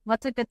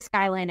a good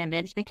skyline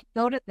image? They can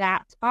go to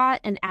that spot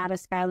and add a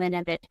skyline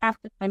image.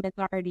 Half the time it's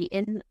already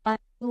in a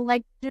tool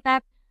like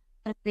that.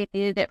 But if they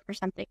needed it for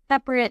something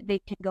separate, they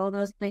can go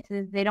those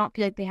places. They don't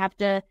feel like they have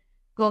to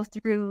go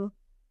through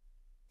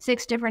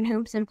 6 different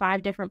hoops and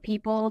 5 different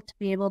people to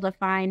be able to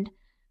find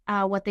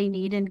what they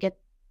need and get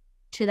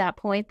to that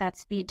point, that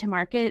speed to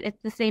market. It's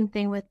the same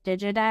thing with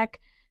DIGIDECK.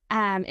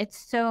 It's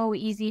so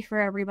easy for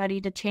everybody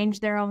to change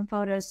their own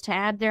photos, to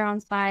add their own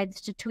slides,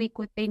 to tweak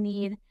what they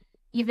need.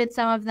 Even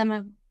some of them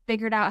have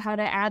figured out how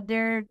to add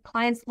their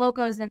clients'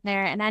 logos in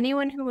there. And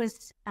anyone who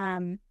was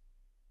a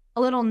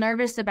little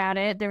nervous about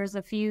it, there was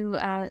a few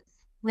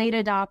late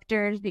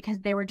adopters because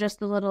they were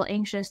just a little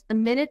anxious. The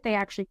minute they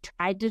actually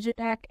tried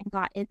DIGIDECK and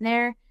got in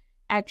there,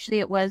 actually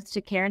it was,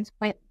 to Karen's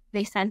point,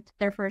 they sent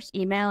their first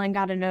email and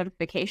got a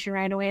notification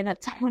right away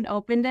that someone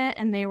opened it,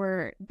 and they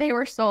were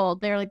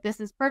sold. They were like, this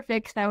is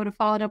perfect, because I would have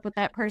followed up with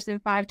that person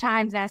 5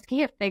 times asking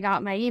if they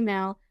got my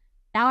email.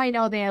 Now I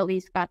know they at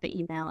least got the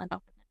email and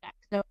opened the deck.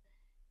 So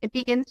it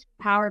begins to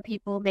empower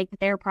people, make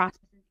their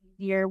processes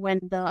easier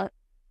when the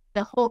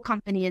whole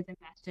company is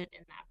invested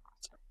in that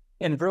process.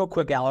 And real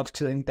quick,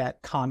 Alex, I think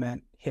that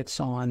comment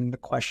hits on the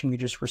question we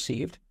just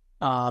received.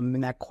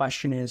 And that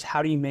question is,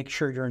 how do you make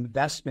sure your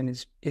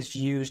investment is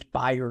used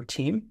by your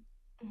team?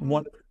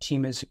 One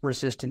team is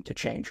resistant to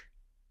change.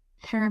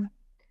 Sure.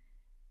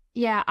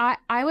 Yeah,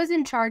 I was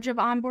in charge of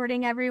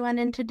onboarding everyone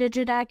into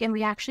DIGIDECK, and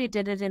we actually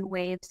did it in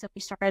waves. So we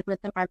started with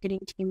the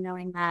marketing team,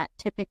 knowing that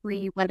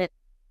typically when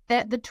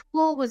the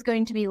tool was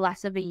going to be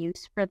less of a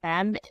use for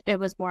them, it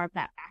was more of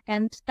that back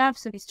end stuff.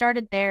 So we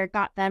started there,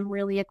 got them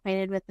really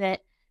acquainted with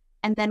it,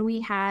 and then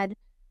we had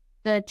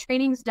the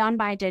trainings done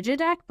by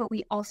DIGIDECK, but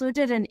we also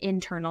did an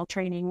internal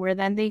training where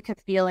then they could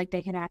feel like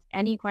they could ask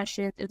any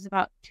questions. It was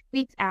about 2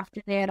 weeks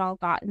after they had all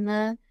gotten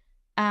the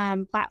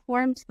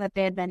platforms, that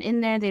they had been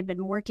in there, they'd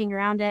been working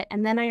around it.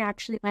 And then I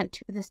actually went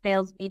to the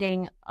sales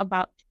meeting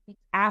about 2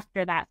 weeks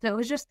after that. So it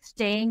was just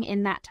staying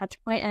in that touch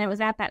point. And it was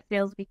at that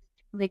sales week,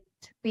 like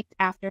 2 weeks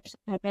after, so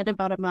I bet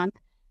about a month,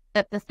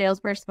 that the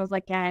salesperson was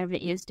like, yeah, I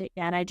haven't used it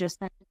yet. I just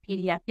sent the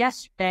PDF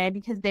yesterday,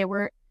 because they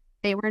were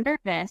they were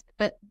nervous.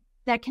 But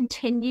that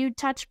continued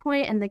touch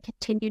point and the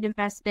continued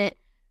investment,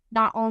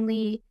 not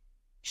only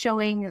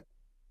showing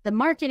the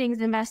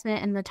marketing's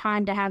investment and the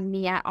time to have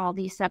me at all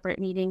these separate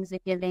meetings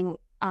and giving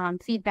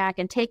feedback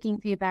and taking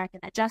feedback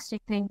and adjusting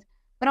things,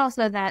 but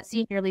also that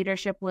senior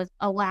leadership was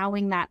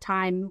allowing that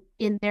time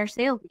in their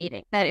sales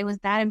meeting, that it was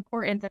that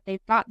important that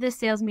they've got this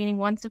sales meeting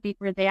once a week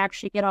where they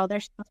actually get all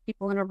their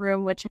salespeople in a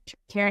room, which I'm sure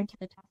Karen can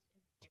attest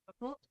is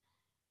difficult,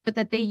 but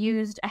that they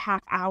used a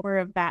half hour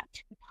of that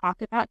to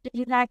talk about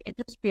DigiDeck. It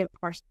just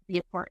reinforced the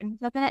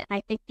importance of it. And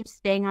I think just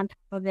staying on top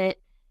of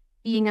it,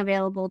 being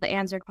available to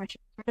answer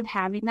questions, sort of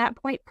having that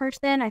point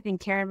person. I think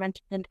Karen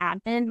mentioned an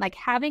admin, like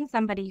having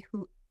somebody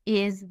who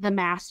is the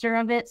master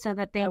of it so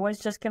that I was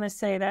just going to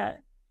say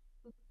that.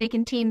 They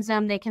can Teams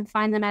them, they can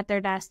find them at their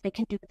desk, they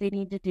can do what they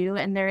need to do,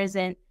 and there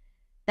isn't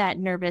that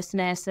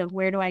nervousness of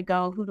where do I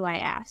go, who do I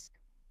ask?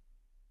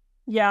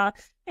 Yeah.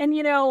 And,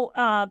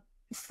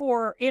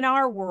 for in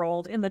our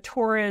world, in the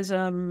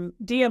tourism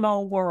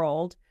DMO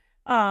world,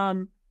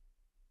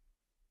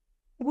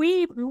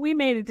 we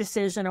made a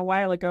decision a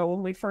while ago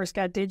when we first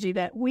got Digi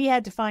that we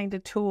had to find a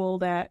tool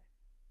that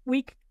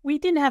we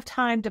didn't have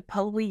time to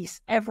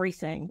police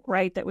everything,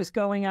 right, that was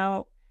going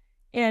out,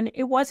 and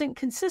it wasn't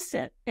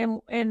consistent,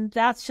 and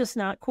that's just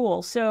not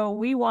cool. So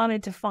we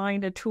wanted to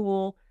find a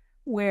tool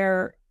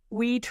where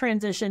we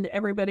transitioned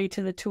everybody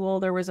to the tool.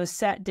 There was a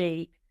set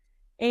date,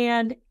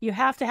 and you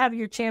have to have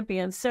your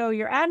champions. So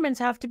your admins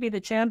have to be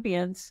the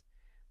champions,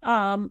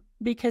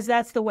 because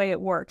that's the way it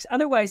works.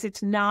 Otherwise,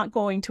 it's not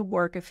going to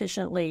work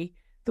efficiently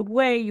the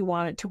way you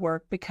want it to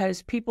work,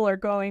 because people are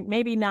going,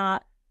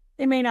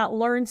 they may not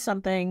learn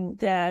something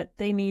that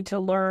they need to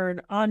learn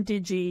on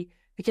Digi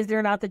because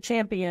they're not the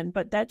champion,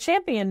 but that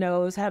champion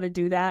knows how to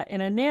do that in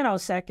a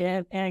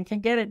nanosecond and can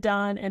get it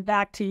done and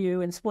back to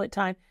you in split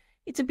time.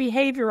 It's a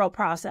behavioral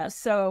process.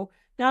 So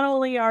not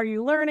only are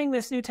you learning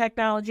this new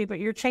technology, but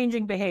you're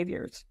changing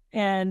behaviors.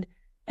 And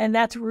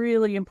that's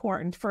really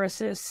important for a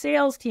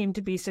sales team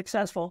to be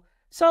successful.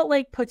 Salt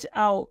Lake puts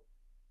out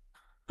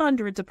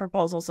hundreds of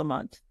proposals a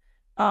month.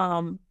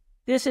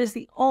 This is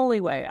the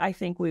only way I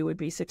think we would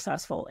be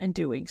successful in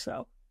doing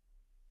so.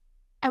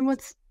 And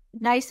what's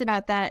nice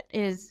about that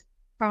is,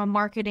 from a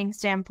marketing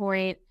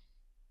standpoint,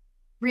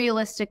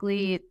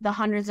 realistically, the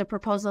hundreds of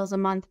proposals a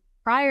month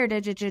prior to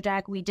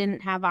DigiDeck, we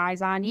didn't have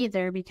eyes on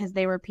either because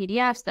they were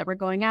PDFs that were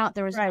going out.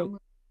 There was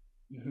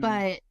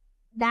But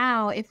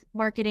now, if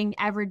marketing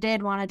ever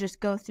did want to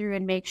just go through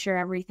and make sure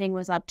everything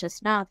was up to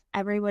snuff,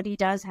 everybody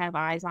does have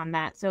eyes on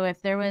that. So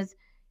if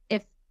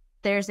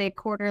there's a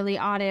quarterly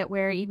audit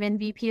where even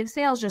VP of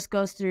sales just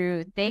goes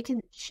through, they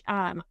can,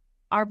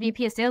 our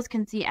VP of sales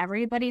can see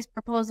everybody's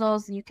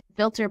proposals. You can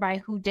filter by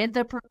who did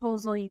the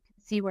proposal. You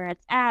can see where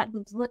it's at,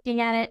 who's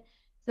looking at it.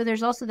 So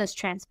there's also this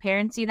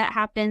transparency that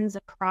happens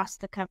across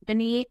the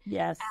company.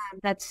 Yes.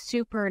 That's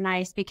super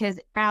nice, because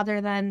rather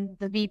than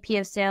the VP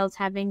of sales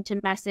having to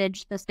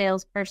message the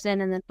salesperson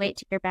and then wait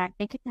to hear back,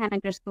 they can kind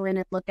of just go in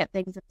and look at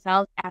things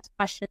themselves, ask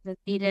questions as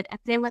needed. And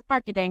same with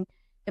marketing.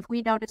 If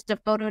we noticed a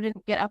photo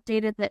didn't get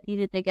updated that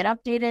needed to get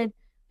updated,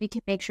 we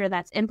can make sure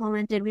that's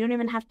implemented. We don't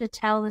even have to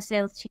tell the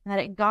sales team that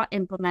it got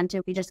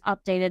implemented. We just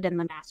update it in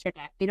the master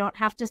deck. We don't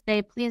have to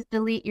say, please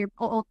delete your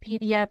old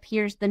PDF.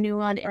 Here's the new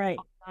one. It's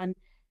all done.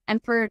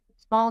 And for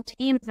small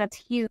teams, that's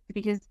huge,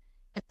 because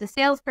if the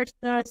salesperson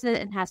notices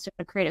it and has to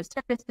go to creative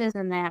services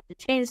and they have to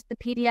change the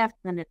PDF,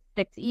 and then it's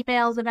 6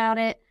 emails about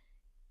it,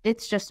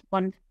 it's just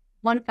one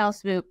fell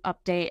swoop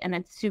update, and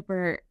it's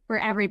super, for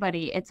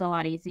everybody, it's a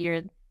lot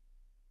easier.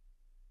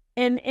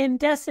 And in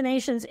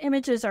destinations,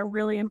 images are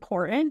really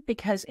important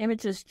because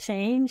images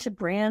change,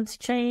 brands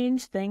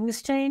change,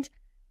 things change.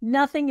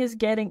 Nothing is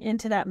getting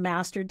into that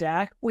master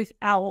deck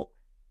without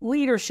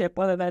leadership,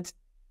 whether that's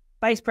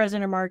vice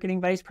president of marketing,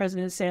 vice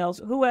president of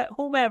sales,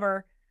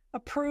 whomever,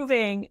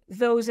 approving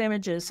those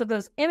images. So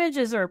those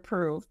images are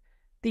approved.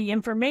 The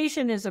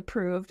information is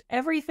approved.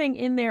 Everything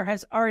in there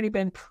has already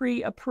been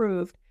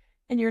pre-approved,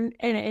 and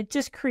it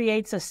just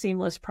creates a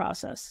seamless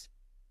process.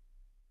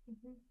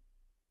 Mm-hmm.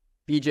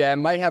 Vijay, I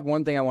might have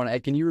one thing I want to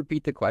add. Can you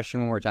repeat the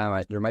question one more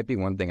time? There might be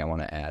one thing I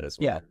want to add as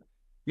well. Yeah.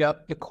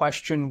 Yep. The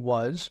question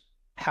was,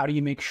 how do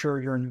you make sure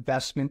your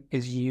investment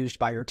is used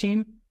by your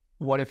team?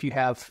 What if you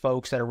have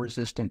folks that are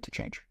resistant to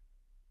change?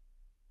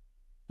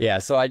 Yeah,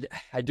 so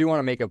I do want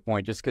to make a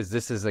point, just because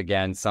this is,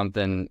 again,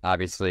 something,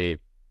 obviously,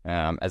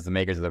 as the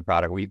makers of the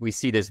product, we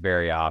see this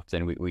very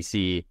often. We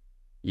see,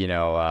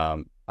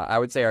 I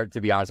would say,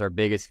 to be honest, our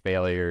biggest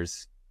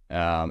failures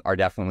are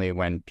definitely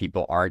when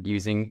people aren't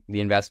using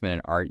the investment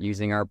and aren't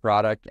using our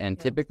product. And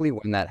typically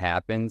when that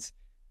happens,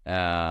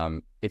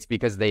 it's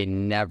because they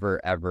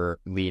never, ever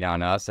lean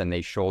on us and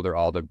they shoulder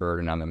all the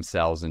burden on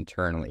themselves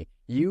internally.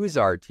 Use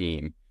our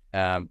team.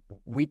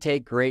 We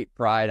take great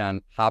pride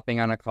on hopping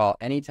on a call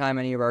anytime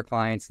any of our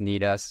clients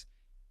need us.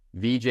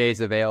 VJ's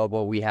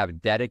available. We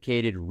have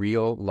dedicated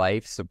real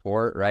life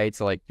support, right?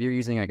 So like if you're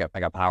using like a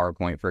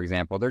PowerPoint, for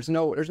example, there's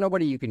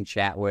nobody you can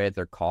chat with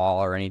or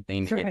call or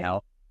anything to get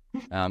help.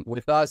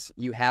 With us,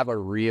 you have a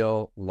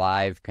real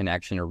live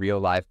connection, a real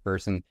live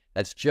person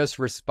that's just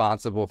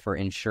responsible for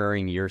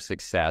ensuring your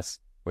success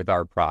with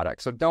our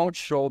product. So don't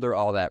shoulder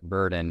all that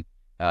burden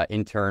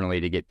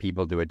internally to get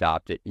people to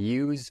adopt it.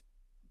 Use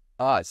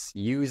us.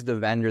 Use the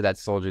vendor that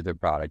sold you the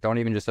product. Don't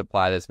even just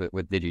apply this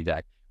with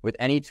DigiDeck. With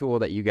any tool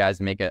that you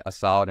guys make a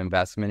solid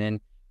investment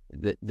in,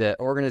 the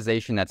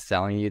organization that's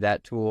selling you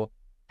that tool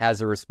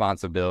has a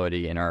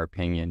responsibility, in our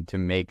opinion, to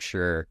make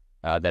sure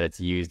that it's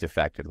used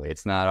effectively.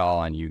 It's not all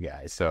on you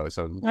guys. So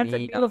that's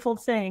a beautiful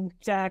thing,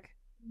 Jack.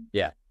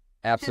 Yeah,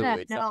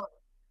 absolutely. No,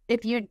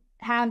 if you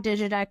have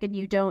DigiDeck and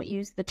you don't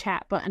use the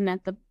chat button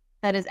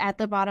that is at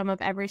the bottom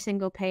of every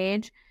single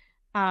page,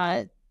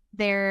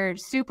 they're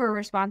super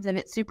responsive.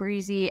 It's super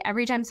easy.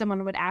 Every time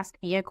someone would ask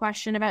me a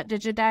question about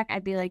DigiDeck,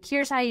 I'd be like,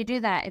 here's how you do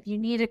that. If you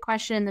need a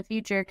question in the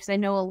future, because I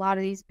know a lot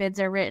of these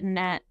bids are written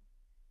at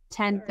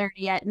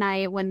 10:30 at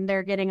night when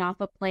they're getting off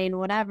a plane,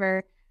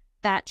 whatever,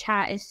 that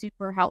chat is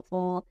super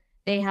helpful.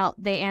 They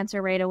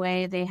answer right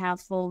away. They have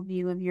full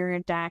view of your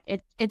deck.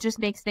 It just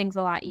makes things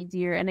a lot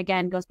easier. And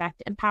again, goes back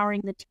to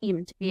empowering the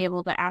team to be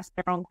able to ask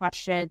their own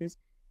questions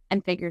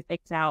and figure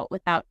things out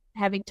without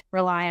having to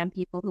rely on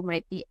people who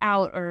might be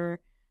out or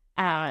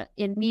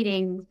in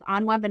meetings,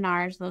 on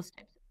webinars, those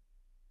types.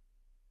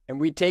 And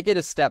we take it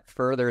a step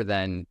further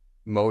than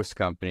most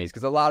companies,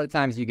 because a lot of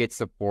times you get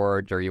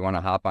support or you want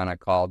to hop on a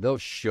call, they'll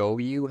show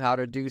you how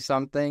to do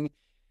something.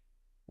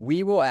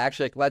 We will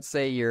actually, like, let's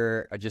say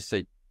you're just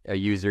a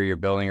user, you're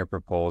building a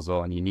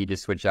proposal and you need to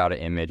switch out an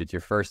image. It's your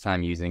first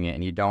time using it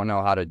and you don't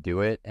know how to do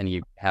it, and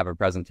you have a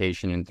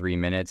presentation in 3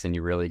 minutes and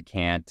you really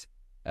can't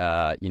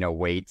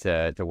wait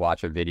to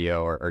watch a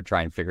video or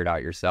try and figure it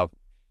out yourself.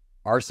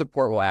 Our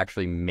support will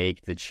actually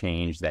make the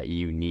change that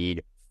you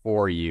need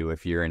for you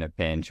if you're in a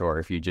pinch or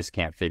if you just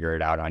can't figure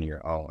it out on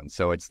your own.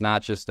 So it's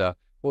not just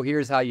well,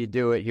 here's how you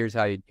do it, here's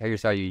how you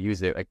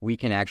use it. Like, we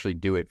can actually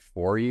do it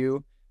for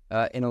you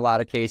in a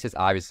lot of cases.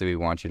 Obviously, we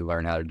want you to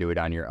learn how to do it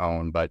on your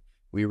own, but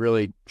we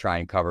really try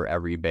and cover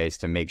every base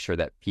to make sure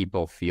that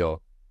people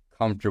feel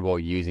comfortable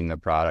using the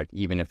product,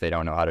 even if they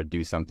don't know how to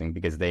do something,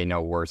 because they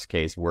know, worst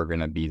case, we're going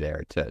to be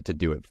there to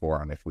do it for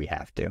them if we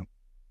have to.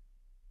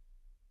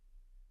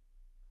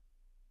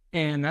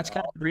 And that's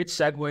kind of a great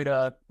segue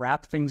to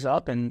wrap things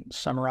up and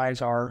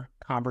summarize our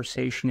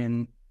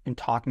conversation in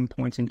talking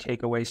points and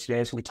takeaways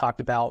today. So we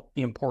talked about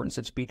the importance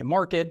of speed to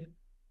market,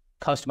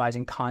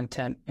 customizing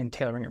content and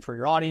tailoring it for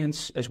your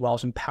audience, as well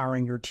as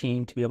empowering your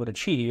team to be able to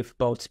achieve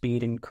both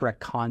speed and correct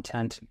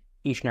content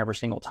each and every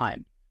single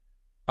time.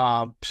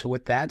 So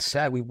with that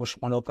said, we just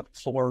want to open up the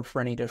floor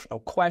for any additional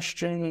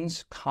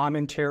questions,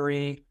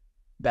 commentary,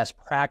 best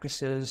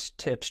practices,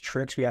 tips,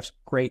 tricks. We have some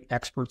great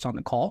experts on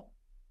the call.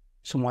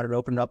 So I wanted to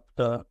open up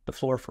the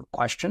floor for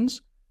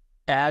questions.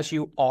 As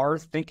you are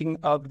thinking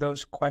of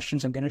those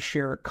questions, I'm going to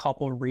share a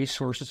couple of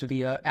resources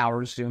via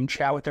our Zoom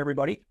chat with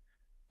everybody.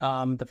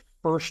 The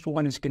first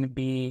one is going to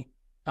be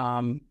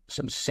some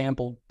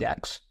sample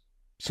decks.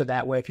 So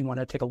that way, if you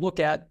want to take a look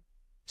at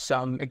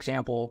some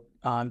example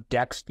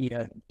decks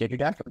via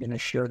DigiDeck, I'm going to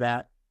share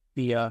that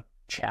via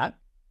chat.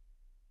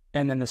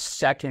 And then the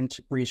second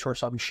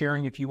resource I'll be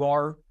sharing, if you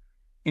are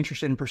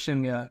interested in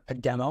pursuing a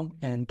demo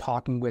and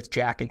talking with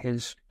Jack and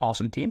his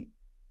awesome team,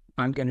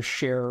 I'm going to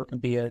share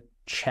via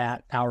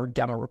chat our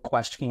demo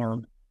request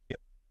form.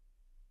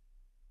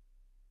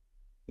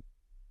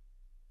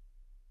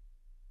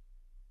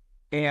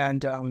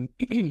 And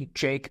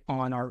Jake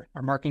on our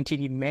marketing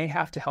team, you may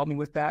have to help me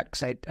with that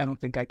because I don't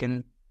think I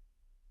can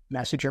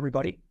message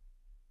everybody.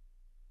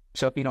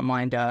 So if you don't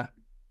mind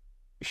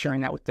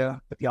sharing that with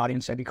the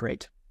audience, that'd be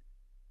great.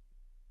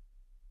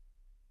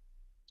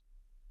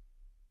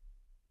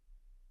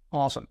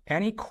 Awesome.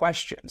 Any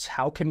questions?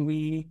 How can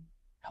we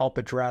help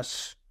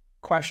address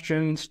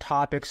questions,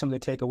 topics, some of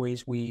the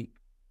takeaways we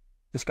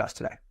discussed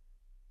today?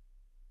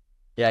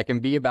 Yeah, it can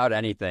be about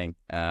anything.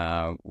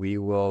 We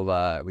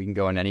can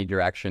go in any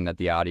direction that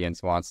the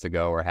audience wants to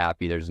go. We're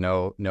happy. There's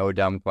no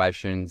dumb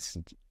questions.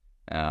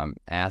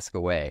 Ask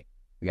away.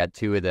 We got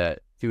two of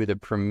the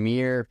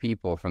premier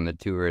people from the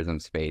tourism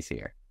space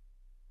here.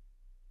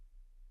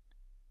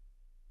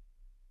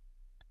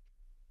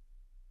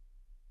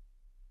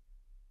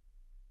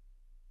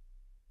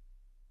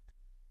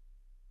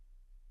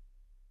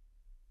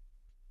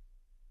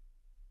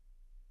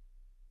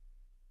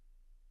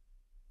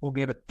 We'll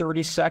give it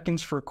 30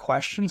 seconds for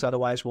questions.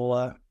 Otherwise,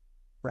 we'll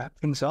wrap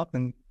things up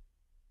and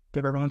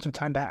give everyone some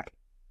time back.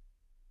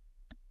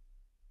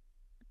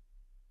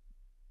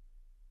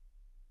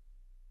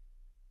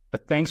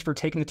 But thanks for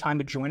taking the time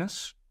to join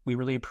us. We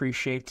really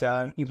appreciate you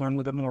learning a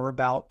little bit more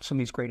about some of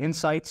these great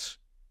insights,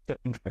 tips,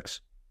 and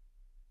tricks.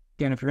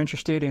 Again, if you're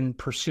interested in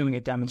pursuing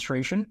a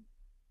demonstration,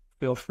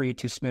 feel free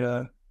to submit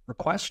a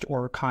request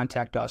or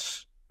contact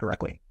us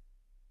directly.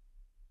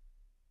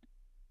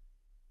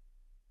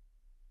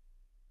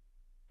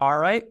 All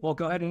right, we'll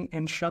go ahead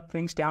and shut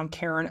things down.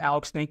 Karen,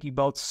 Alex, thank you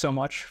both so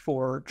much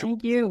for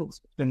Thank you.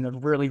 It's been a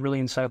really, really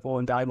insightful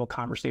and valuable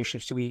conversation.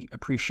 So we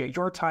appreciate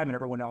your time and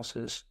everyone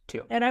else's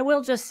too. And I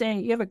will just say,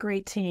 you have a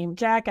great team.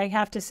 Jack, I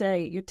have to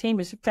say, your team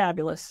is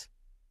fabulous.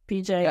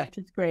 Vijay,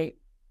 it's great.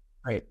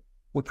 Great.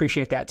 We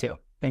appreciate that too.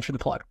 Thanks for the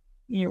plug.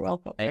 You're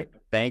welcome. Hey,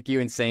 thank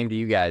you, and same to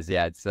you guys.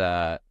 Yeah,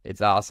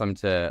 it's awesome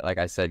to, like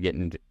I said,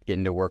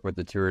 getting to work with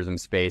the tourism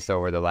space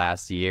over the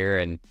last year,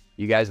 and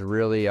you guys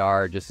really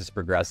are just as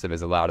progressive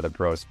as a lot of the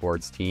pro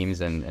sports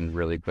teams, and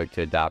really quick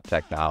to adopt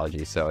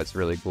technology. So it's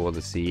really cool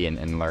to see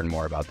and learn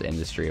more about the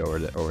industry over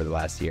the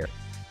last year.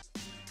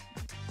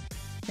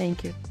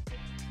 Thank you.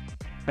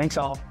 Thanks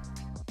all.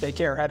 Take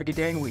care. Have a good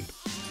day and week.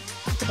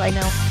 Bye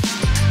now.